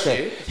don't rep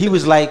that. He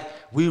was like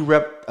we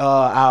rep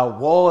our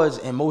wards,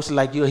 and mostly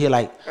like you'll hear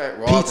like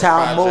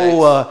P-Town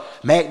Mo,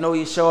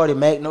 Magnolia Shorty,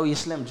 Magnolia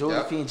Slim,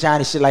 Josephine,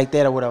 Johnny, shit like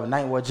that or whatever,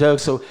 Night War Jug.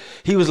 So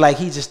he was like,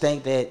 he just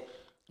think that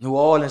New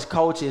Orleans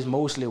culture is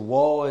mostly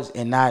wars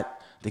and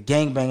not the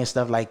gangbanging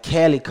stuff like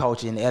Cali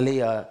culture in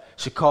LA or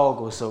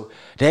Chicago. So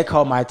that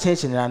caught my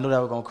attention, and I knew that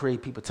was gonna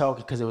create people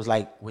talking because it was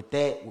like with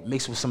that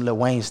mixed with some Lil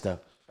Wayne stuff.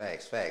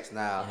 Facts.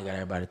 Now I got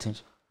everybody's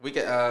attention. We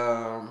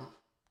can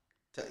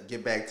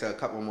get back to a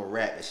couple more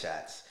rapid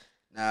shots.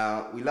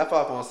 Now, we left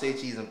off on Say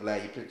Cheese and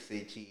Black. You picked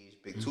Say Cheese.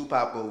 Picked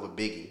Tupac over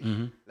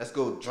Biggie. Let's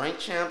go Drink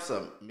Champs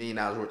or $1 Million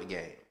Worth of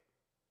Game.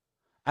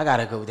 I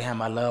gotta go.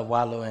 Damn, I love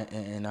Wallow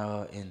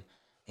and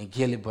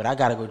Gilly, but I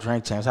gotta go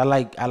Drink Champs. I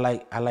like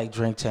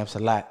Drink Champs a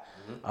lot.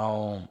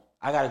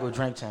 I gotta go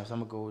Drink Champs. I'm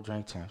gonna go with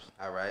Drink Champs.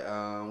 All right.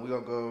 We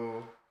gonna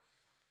go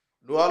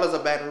New Orleans or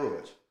Baton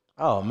Rouge.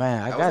 Oh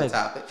man, I got was it. a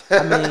topic.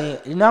 I mean,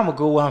 you know, I'm gonna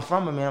go where I'm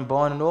from. I mean, I'm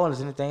born in New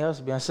Orleans. Anything else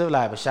would be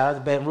uncivilized. But shout out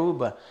to Baton Rouge,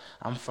 but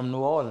I'm from New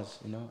Orleans.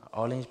 You know,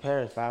 Orleans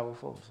Parish,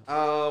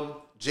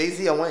 504.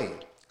 Jay-Z or Wayne?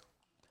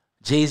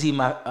 Jay-Z,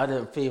 my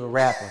other favorite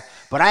rapper.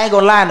 But I ain't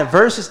gonna lie, in the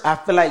verses, I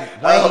feel like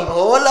Wayne.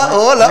 Hold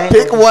up.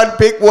 Pick one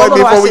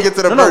before we get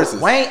to the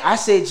verses. Wayne, I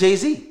said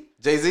Jay-Z.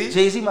 Jay-Z?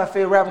 Jay-Z, my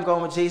favorite rapper. I'm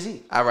going with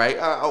Jay-Z. All right.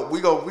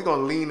 We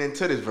gonna lean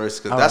into this verse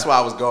because that's why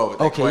I was going with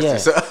that Okay, question. yeah.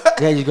 So,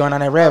 Yeah, you're going on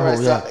that rabbit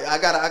hole, yeah. so I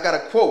got a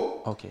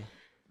quote. Okay.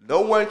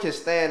 No one can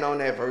stand on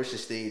that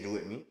versus stage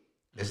with me.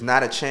 There's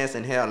not a chance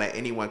in hell that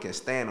anyone can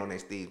stand on that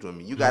stage with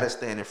me. You got to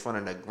stand in front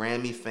of the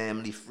Grammy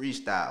Family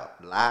Freestyle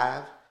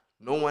live.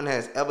 No one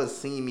has ever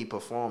seen me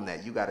perform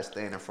that. You got to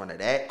stand in front of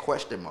that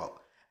question mark.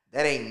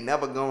 That ain't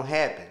never going to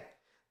happen.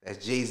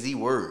 That's Jay-Z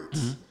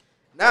words.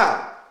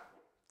 Now,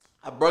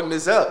 I brought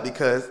this up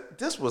because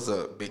this was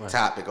a big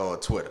topic on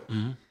Twitter.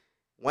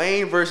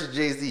 Wayne versus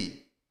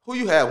Jay-Z. Who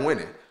you have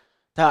winning?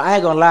 Now, I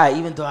ain't gonna lie,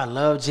 even though I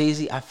love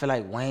Jay-Z, I feel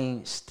like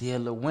Wayne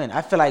still a win.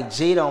 I feel like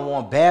Jay don't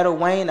want battle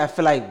Wayne. I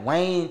feel like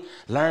Wayne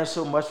learned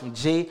so much from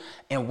Jay,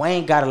 and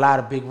Wayne got a lot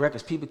of big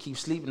records. People keep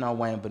sleeping on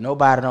Wayne, but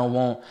nobody don't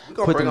want to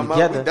put them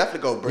together. We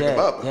definitely gonna bring him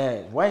up.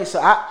 Yeah, Wayne. So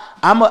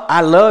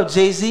I love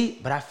Jay-Z,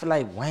 but I feel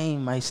like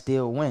Wayne might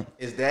still win.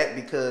 Is that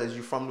because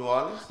you from New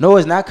Orleans? No,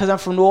 it's not because I'm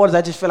from New Orleans.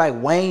 I just feel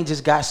like Wayne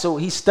just got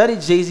he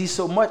studied Jay-Z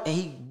so much, and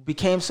he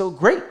became so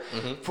great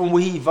from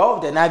where he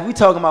evolved at. Now, if we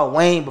talking about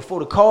Wayne before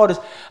the Carters,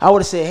 I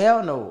would have said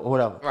hell no or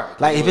whatever. Right.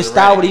 Like if his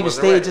style would even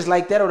stay just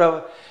like that or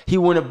whatever, he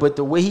wouldn't. But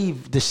the way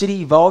the shit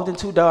he evolved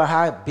into, dog,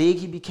 how big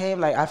he became,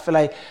 like I feel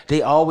like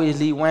they always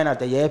leave Wayne out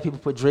there. Yeah, people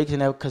put Drake in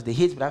there because the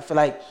hits, but I feel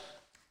like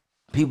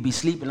people be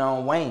sleeping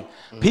on Wayne.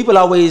 People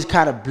always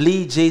kind of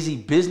bleed Jay-Z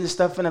business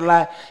stuff in a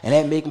lot, and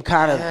that make him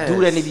kind of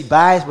do that and they be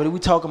biased. But if we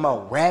talking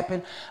about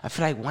rapping, I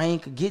feel like Wayne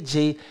could get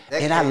Jay.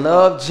 And I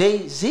love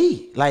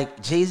Jay-Z.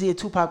 Like Jay-Z and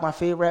Tupac, my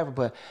favorite rapper,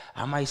 but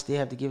I might still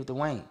have to give it to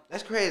Wayne.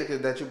 That's crazy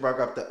that you brought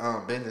up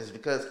the business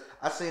because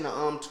I seen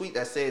a tweet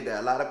that said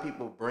that a lot of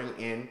people bring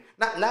in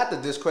not to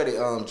discredit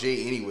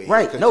Jay anyway.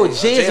 Right. No,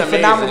 Jay is a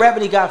phenomenal rapper.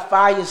 He got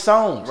fire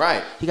songs.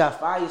 Right. He got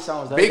fire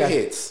songs. Though. Big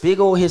hits. Big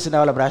old hits and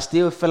all that. But I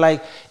still feel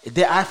like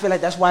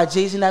that's why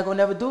Jay-Z not gonna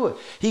never do it.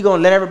 He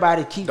gonna let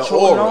everybody keep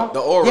trolling on. The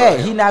aura. Yeah,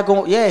 he not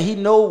gonna. Yeah, he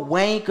know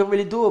Wayne could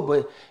really do it,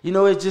 but you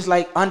know it's just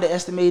like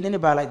underestimating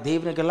anybody like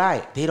David and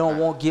Goliath. They don't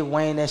want to give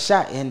Wayne that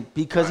shot, and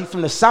because he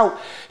from the South,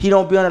 he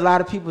don't be on a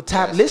lot of people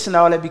top list and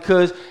all that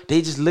because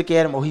they just look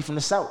at him. Oh, he from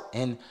the South,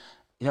 and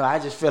you know I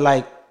just feel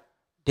like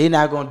they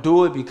not gonna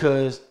do it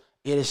because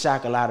it'll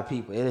shock a lot of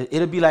people.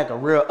 It'll be like a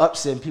real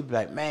upset, and people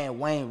like, man,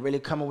 Wayne really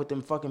coming with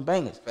them fucking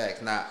bangers.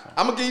 Facts. Now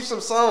I'm gonna give you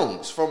some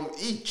songs from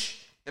each.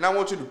 And I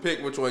want you to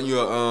pick which one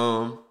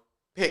you'll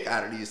pick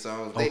out of these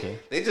songs.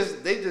 They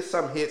just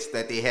some hits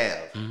that they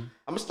have. I'm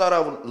gonna start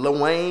off with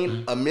Lil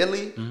Wayne, A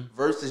Milli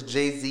versus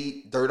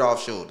Jay-Z, Dirt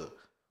Off Shoulder.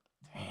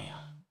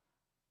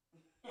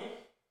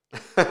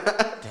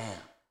 Damn.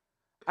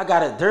 I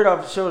got a Dirt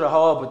Off Shoulder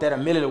hard, but that A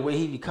Milli, the way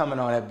he be coming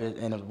on that bit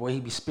and the way he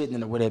be spitting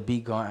and the way that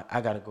beat going,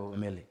 I gotta go with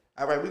A Milli.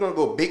 All right, we're gonna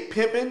go Big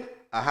Pimpin'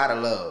 or How to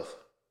Love.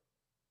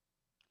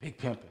 Big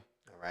Pimpin'.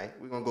 All right,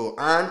 we're gonna go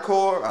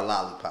Encore or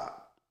Lollipop.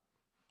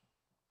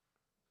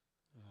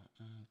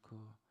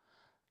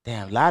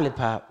 Damn,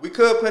 Lollipop. We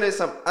could put in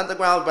some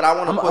underground, but I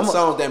want to put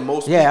songs that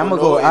most people I'm gonna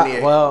know go, in there.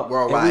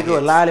 If we go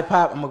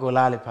Lollipop, I'm gonna go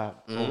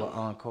Lollipop over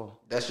Encore.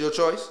 That's your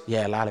choice?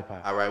 Yeah,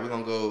 Lollipop. All right, we're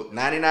gonna go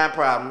 99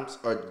 Problems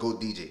or go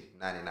DJ.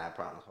 99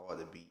 Problems, hard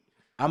to beat.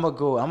 I'm gonna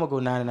go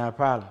 99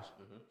 Problems.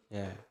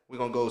 Yeah. We're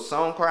gonna go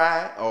Song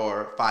Cry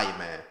or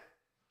Fireman.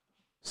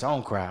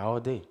 Song Cry all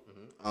day.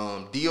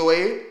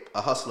 DOA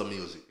or Hustler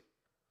Music.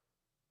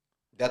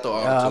 That's the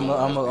I'm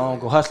gonna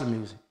go Hustler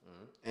Music.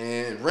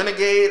 And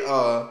Renegade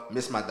or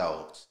Miss My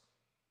Dogs.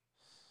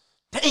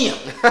 Damn.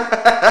 Fuck,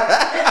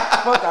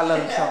 I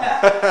love the song.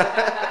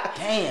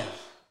 Damn.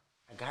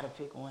 I gotta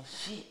pick one.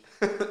 Shit.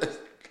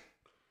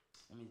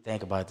 Let me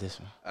think about this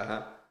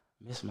one.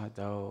 Miss My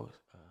Dogs.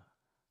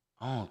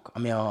 On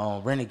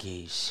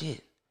Renegade.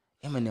 Shit.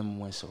 Eminem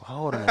went so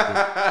hard on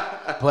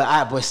that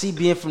bitch. But see,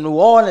 being from New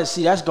Orleans,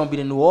 that's gonna be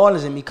the New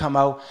Orleans and me come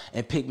out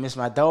and pick Miss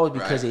My Dogs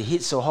because it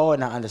hit so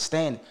hard and I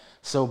understand it.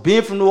 So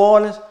being from New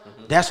Orleans,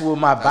 that's where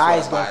my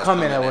bias gonna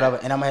come in or whatever,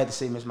 and I'm gonna have to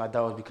say Miss My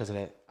Dogs because of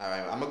that. All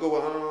right, I'm gonna go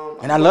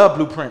with and I love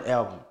Blueprint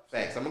album.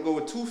 Facts. I'm gonna go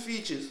with two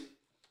features.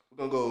 We're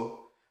gonna go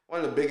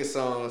one of the biggest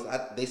songs.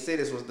 They say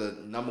this was the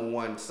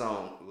 #1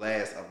 song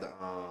last of the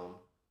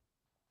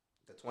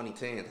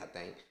 2010s. I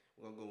think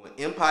we're gonna go with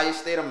Empire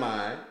State of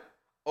Mind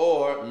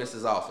or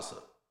Mrs. Officer.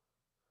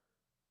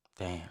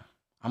 Damn,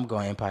 I'm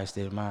going Empire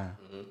State of Mind.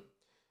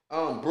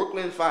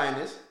 Brooklyn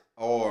Finest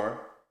or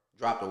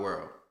Drop the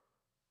World.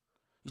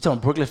 You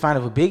talking Brooklyn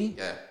Finest with Biggie?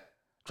 Yeah.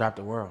 Drop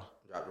the World.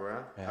 Drop the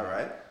World? Yeah. All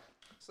right.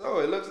 So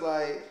it looks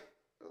like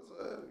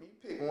you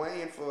pick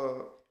Wayne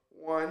for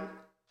 1,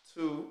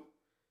 2,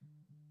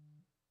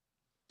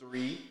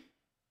 3,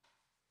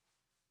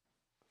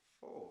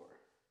 4.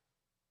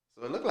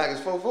 So it looked like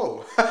it's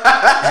 4-4. And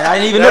I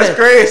didn't even know that. That's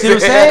crazy. See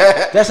what I'm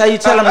saying? That's how you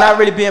tell I'm not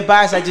really being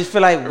biased. I just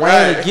feel like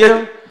Wayne to get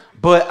him.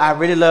 But I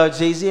really love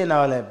Jay-Z and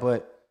all that.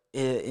 But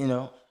you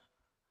know,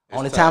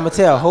 only time will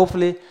tell.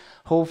 Hopefully,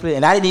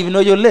 and I didn't even know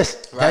your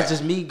list. Right. That's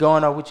just me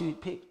going off what you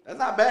picked. That's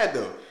not bad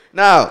though.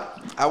 Now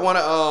I want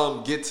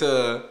to get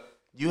to.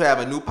 You have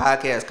a new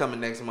podcast coming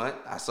next month.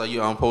 I saw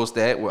you post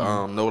that with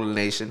Nola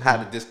Nation. How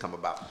did this come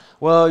about?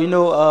 Well, you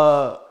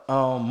know,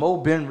 Mo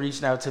been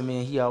reaching out to me,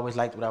 and he always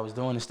liked what I was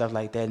doing and stuff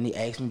like that. And he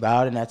asked me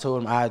about it, and I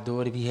told him I'd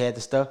do it if he had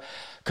the stuff.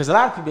 Because a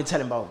lot of people been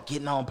telling about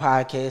getting on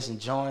podcasts and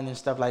joining and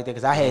stuff like that.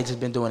 Because I had just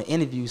been doing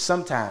interviews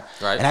sometime.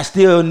 Right. And I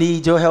still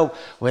need your help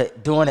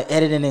with doing the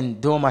editing and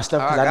doing my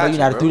stuff. Because I know you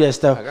know how to do that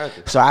stuff.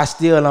 So I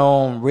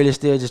still really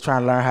still just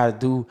trying to learn how to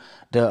do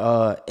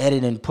the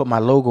edit and put my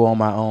logo on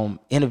my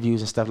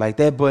interviews and stuff like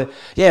that. But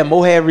yeah,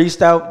 Mo had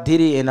reached out, did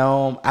it, and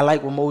I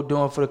like what Mo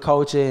doing for the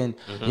culture, and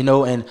you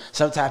know, and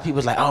sometimes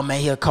people's like, oh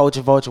man, he a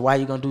culture vulture, why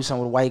you gonna do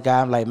something with a white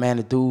guy? I'm like, man,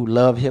 the dude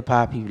love hip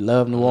hop, he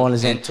love New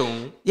Orleans, in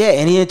tune. Yeah,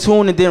 and he in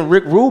tune. And then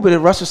Rick Rubin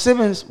and Russell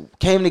Simmons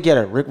came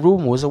together. Rick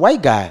Rubin was a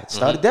white guy,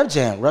 started Def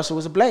Jam. Russell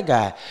was a black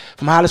guy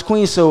from Hollis,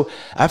 Queens. So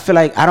I feel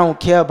like I don't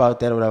care about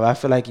that or whatever. I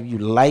feel like if you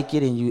like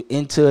it and you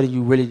into it and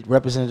you really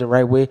represent it the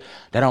right way,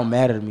 that don't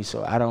matter to me.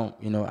 So I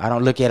don't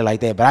look at it like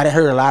that. But I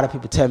heard a lot of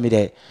people tell me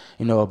that,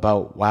 you know,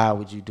 about why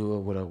would you do it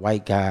with a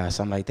white guy or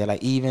something like that.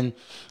 Like even,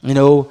 you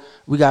know,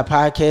 we got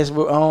podcasts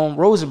with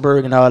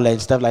Rosenberg and all that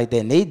and stuff like that.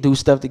 And they do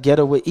stuff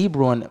together with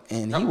Ebro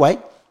and he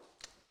white.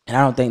 And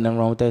I don't think nothing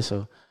wrong with that.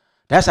 So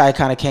that's how it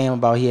kind of came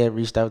about. He had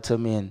reached out to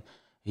me and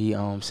he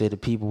said the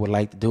people would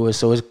like to do it.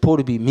 So it's supposed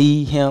to be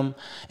me, him,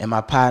 and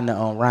my partner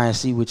Ryan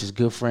C., which is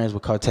good friends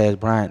with Cortez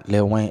Bryant,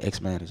 Lil Wayne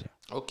ex-manager.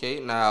 Okay,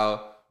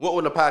 now what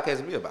would the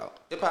podcast be about?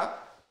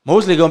 Hip-hop?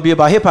 Mostly gonna be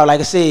about hip hop. Like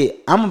I said,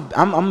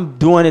 I'm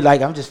doing it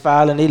like I'm just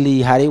following their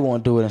lead, how they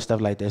want to do it and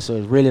stuff like that. So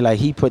it's really like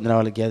he putting it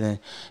all together. And,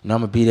 you know,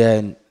 I'm gonna be there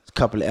in a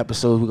couple of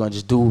episodes. We're gonna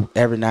just do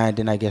every now and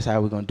then. I guess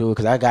how we're gonna do it,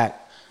 because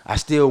I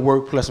still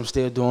work. Plus I'm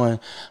still doing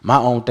my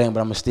own thing, but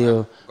I'm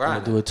still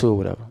gonna do it too or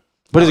whatever.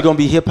 But it's gonna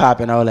be hip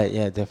hop and all that.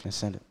 Yeah, definitely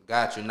send it.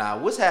 Got you. Now,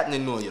 what's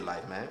happening new in your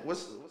life, man?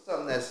 What's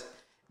something that's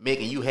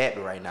making you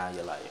happy right now in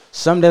your life?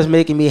 Something that's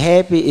making me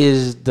happy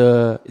is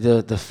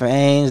the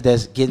fans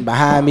that's getting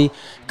behind me.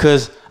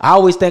 Cause I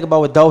always think about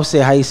what Dolph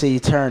said, how he said you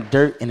turn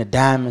dirt into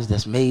diamonds.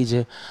 That's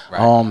major.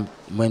 Right.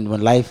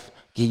 When life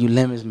give you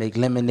lemons, make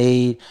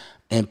lemonade.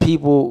 And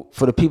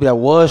for the people that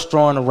was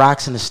throwing the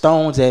rocks and the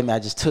stones at me, I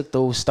just took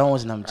those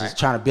stones and I'm just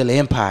trying to build an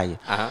empire.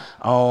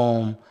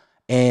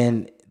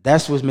 And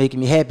that's what's making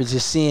me happy,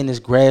 just seeing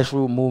this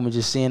grassroots movement,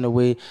 just seeing the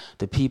way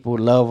the people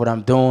love what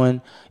I'm doing.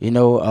 You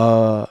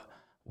know,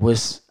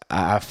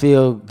 I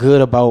feel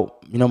good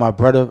about, you know, my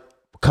brother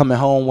coming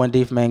home one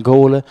day from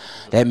Angola.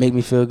 That made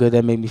me feel good.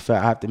 That made me feel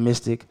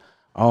optimistic.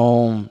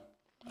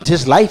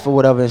 Just life or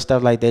whatever and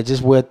stuff like that.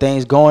 Just where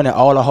things going and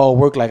all the hard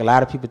work. Like a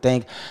lot of people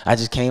think I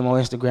just came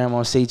on Instagram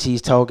on Say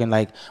Cheese talking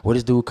like where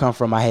this dude come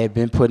from. I had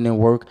been putting in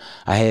work.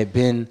 I had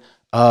been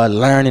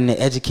learning and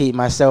educate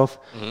myself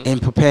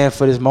and preparing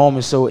for this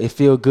moment. So it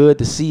feel good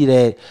to see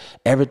that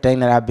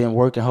everything that I've been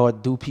working hard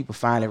to do, people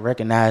finally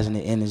recognizing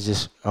it, and it's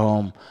just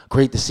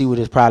great to see what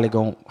it's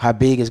probably how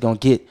big it's gonna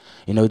get.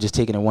 You know, just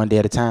taking it one day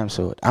at a time.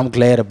 So I'm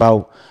glad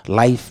about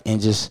life and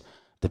just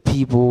the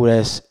people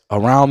that's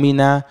around me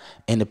now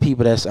and the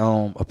people that's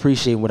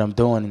appreciating what I'm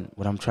doing and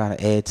what I'm trying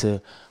to add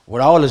to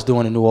what all is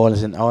doing in New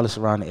Orleans and all the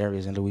surrounding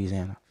areas in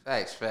Louisiana.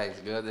 Facts.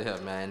 Good to hear,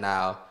 man.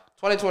 Now,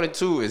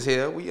 2022 is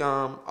here. We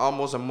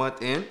almost a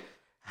month in.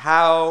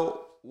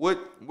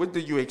 What do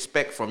you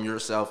expect from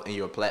yourself and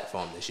your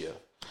platform this year?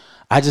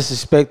 I just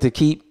expect to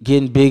keep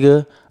getting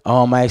bigger.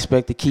 I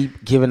expect to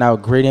keep giving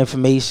out great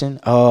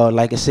information.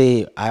 Like I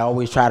said, I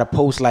always try to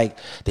post like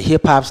the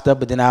hip hop stuff,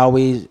 but then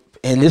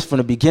and this from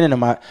the beginning of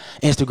my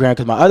Instagram,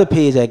 because my other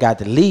page that got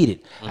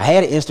deleted. I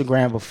had an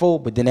Instagram before,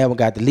 but then that one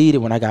got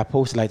deleted when I got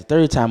posted like the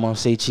third time on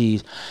Say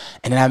Cheese.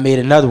 And then I made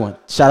another one.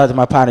 Shout out to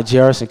my partner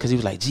Jerrison, because he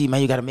was like, gee,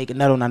 man, you got to make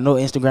another one. I know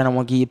Instagram, I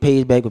want to give your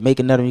page back, but make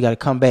another one, you got to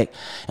come back.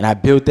 And I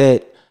built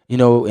that, you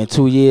know, in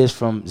 2 years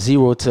from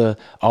 0 to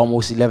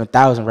almost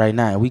 11,000 right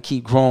now. And we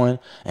keep growing.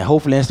 And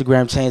hopefully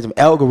Instagram changed them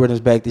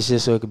algorithms back this year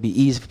so it could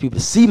be easy for people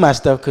to see my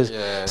stuff, because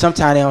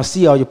sometimes they don't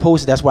see all your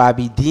posts. That's why I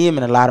be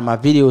DMing a lot of my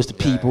videos to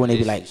people, and they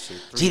be like,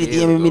 gee, they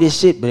DMing me this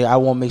shit, but I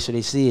won't make sure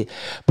they see it.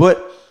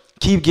 But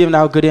keep giving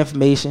out good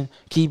information.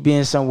 Keep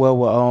being somewhere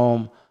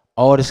where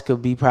artists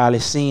could be probably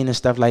seen and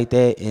stuff like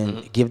that,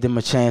 and give them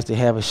a chance to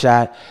have a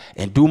shot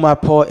and do my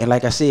part. And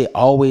like I said,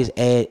 always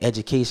add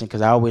education,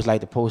 because I always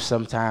like to post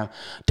sometime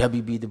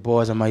W.B. Du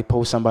Bois. I might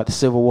post something about the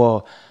Civil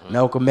War,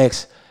 Malcolm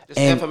X. Just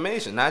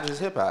information, not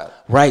just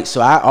hip-hop. Right,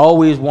 so I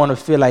always want to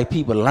feel like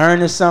people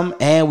learning something,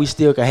 and we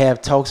still can have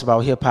talks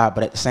about hip-hop,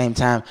 but at the same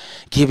time,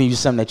 giving you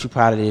something that you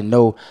probably didn't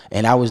know.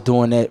 And I was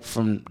doing that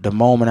from the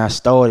moment I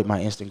started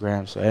my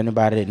Instagram. So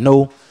anybody that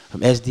know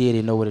from SDA,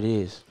 they know what it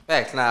is.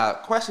 Facts. Now,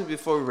 question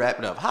before we wrap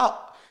it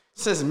up.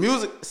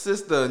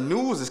 since the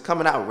news is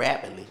coming out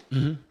rapidly,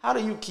 how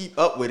do you keep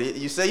up with it?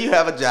 You say you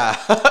have a job.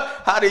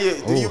 How do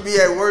you be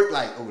at work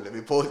like, oh, let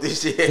me post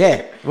this shit?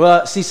 Yeah.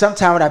 Well, see,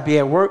 sometimes when I be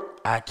at work,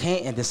 I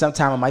can't, and then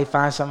sometimes I might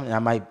find something, and I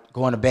might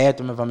go in the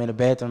bathroom. If I'm in the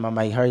bathroom, I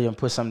might hurry and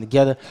put something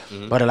together.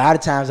 But a lot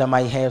of times I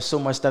might have so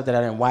much stuff that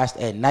I didn't watch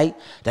at night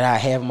that I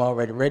have them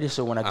already ready.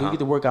 So when I do get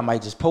to work, I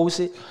might just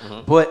post it.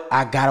 But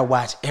I gotta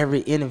watch every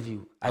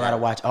interview. I gotta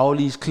watch all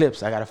these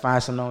clips. I gotta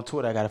find something on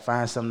Twitter. I gotta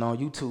find something on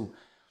YouTube.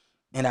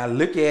 And I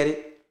look at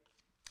it,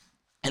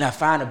 and I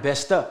find the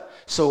best stuff.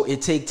 So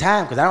it take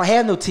time because I don't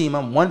have no team.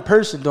 I'm one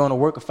person doing the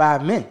work of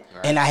 5 men.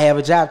 Right. And I have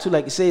a job too,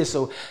 like you said.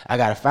 So I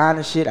got to find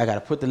the shit. I got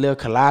to put the little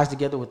collage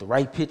together with the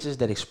right pictures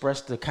that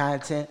express the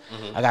content.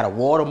 I got to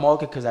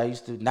watermark it because I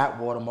used to not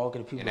watermark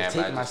it. People were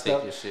taking my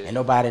stuff and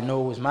nobody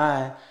know it was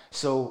mine.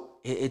 So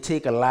it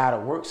take a lot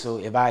of work. So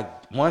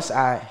once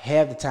I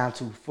have the time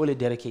to fully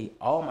dedicate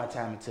all my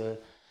time into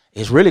it,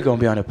 it's really going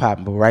to be on the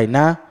popping. But right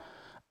now,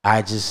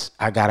 I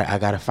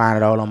gotta find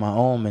it all on my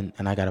own,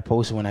 and I gotta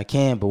post it when I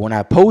can. But when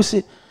I post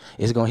it,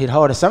 it's gonna hit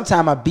harder.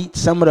 Sometimes I beat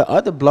some of the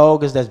other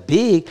bloggers that's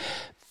big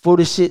for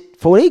the shit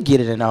before they get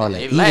it and all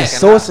that. Even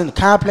Source and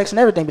Complex and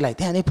everything be like,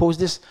 damn, they post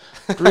this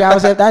 3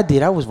 hours after I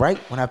did. I was right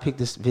when I picked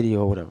this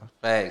video or whatever.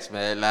 Thanks,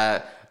 man.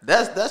 Like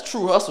that's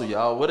true hustle,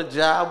 y'all. With a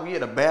job, we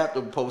in the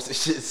bathroom posting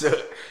shit. So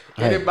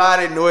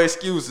anybody, no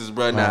excuses,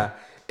 bro. Now,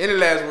 any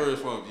last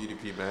words from GEEDY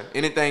P, man?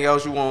 Anything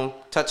else you want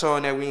to touch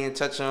on that we didn't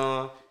touch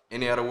on?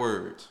 Any other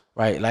words?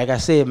 Right, like I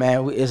said,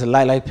 man, it's a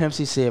lot, like Pimp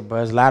C said, bro.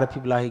 There's a lot of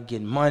people out here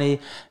getting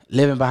money,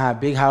 living behind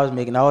big houses,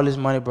 making all this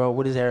money, bro.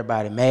 What is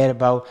everybody mad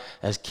about?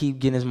 Let's keep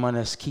getting this money.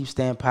 Let's keep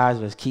staying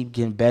positive. Let's keep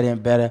getting better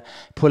and better,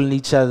 pulling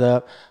each other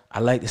up. I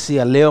like to see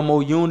a little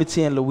more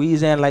unity in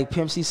Louisiana, like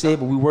Pimp C said,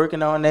 but we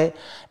working on that.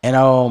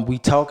 And we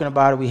talking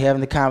about it. We having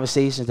the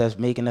conversations that's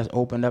making us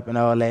open up and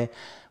all that.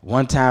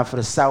 One time for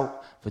the South,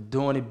 for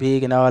doing it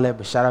big and all that,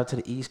 but shout out to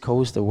the East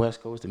Coast, the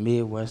West Coast, the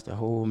Midwest, the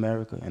whole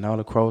America, and all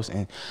across.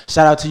 And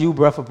shout out to you,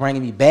 bro, for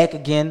bringing me back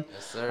again.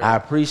 Yes, sir. I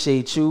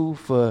appreciate you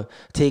for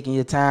taking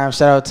your time.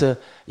 Shout out to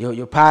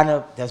your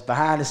partner that's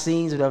behind the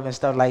scenes and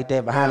stuff like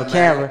that, behind the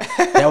camera.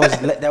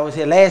 That was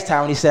here last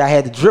time when he said I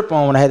had the drip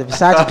on when I had the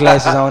Versace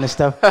glasses on and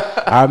stuff.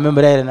 I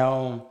remember that.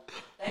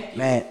 And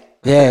man,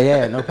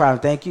 yeah, no problem.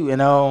 Thank you.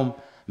 And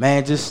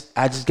man,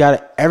 I just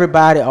got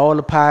everybody, all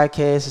the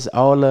podcasts,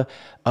 all the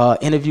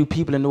interview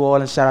people in New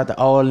Orleans. Shout out to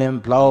all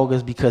them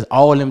bloggers because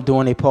all of them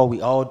doing their part.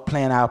 We all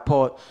playing our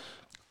part.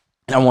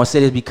 And I want to say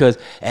this because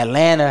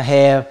Atlanta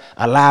have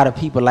a lot of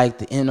people like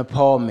the In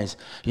Apartments,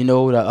 you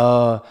know,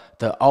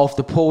 the Off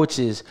the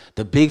Porches,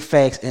 the Big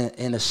Facts,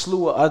 and a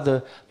slew of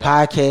other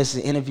podcasts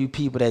and interview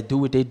people that do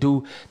what they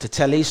do to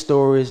tell their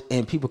stories,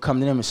 and people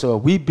come to them. And so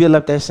if we build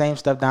up that same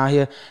stuff down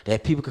here,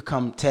 that people could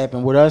come tap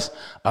in with us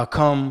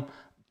or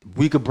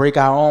we could break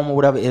our arm or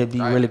whatever, it'd be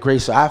really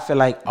great. So I feel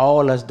like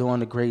all us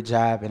doing a great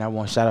job, and I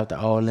want to shout out to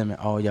all them and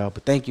all y'all.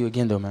 But thank you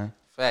again, though, man.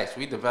 Facts.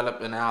 We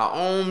developing our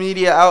own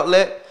media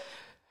outlet.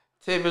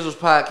 10 Visuals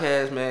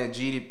Podcast, man.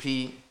 GEEDY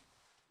P.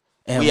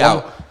 And we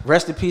out.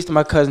 Rest in peace to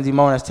my cousin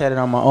D-Mon that's tatted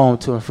on my arm,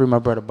 too, and free my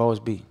brother Boss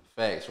B.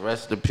 Facts.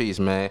 Rest in peace,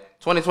 man.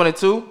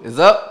 2022 is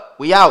up.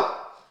 We out.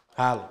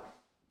 Holla.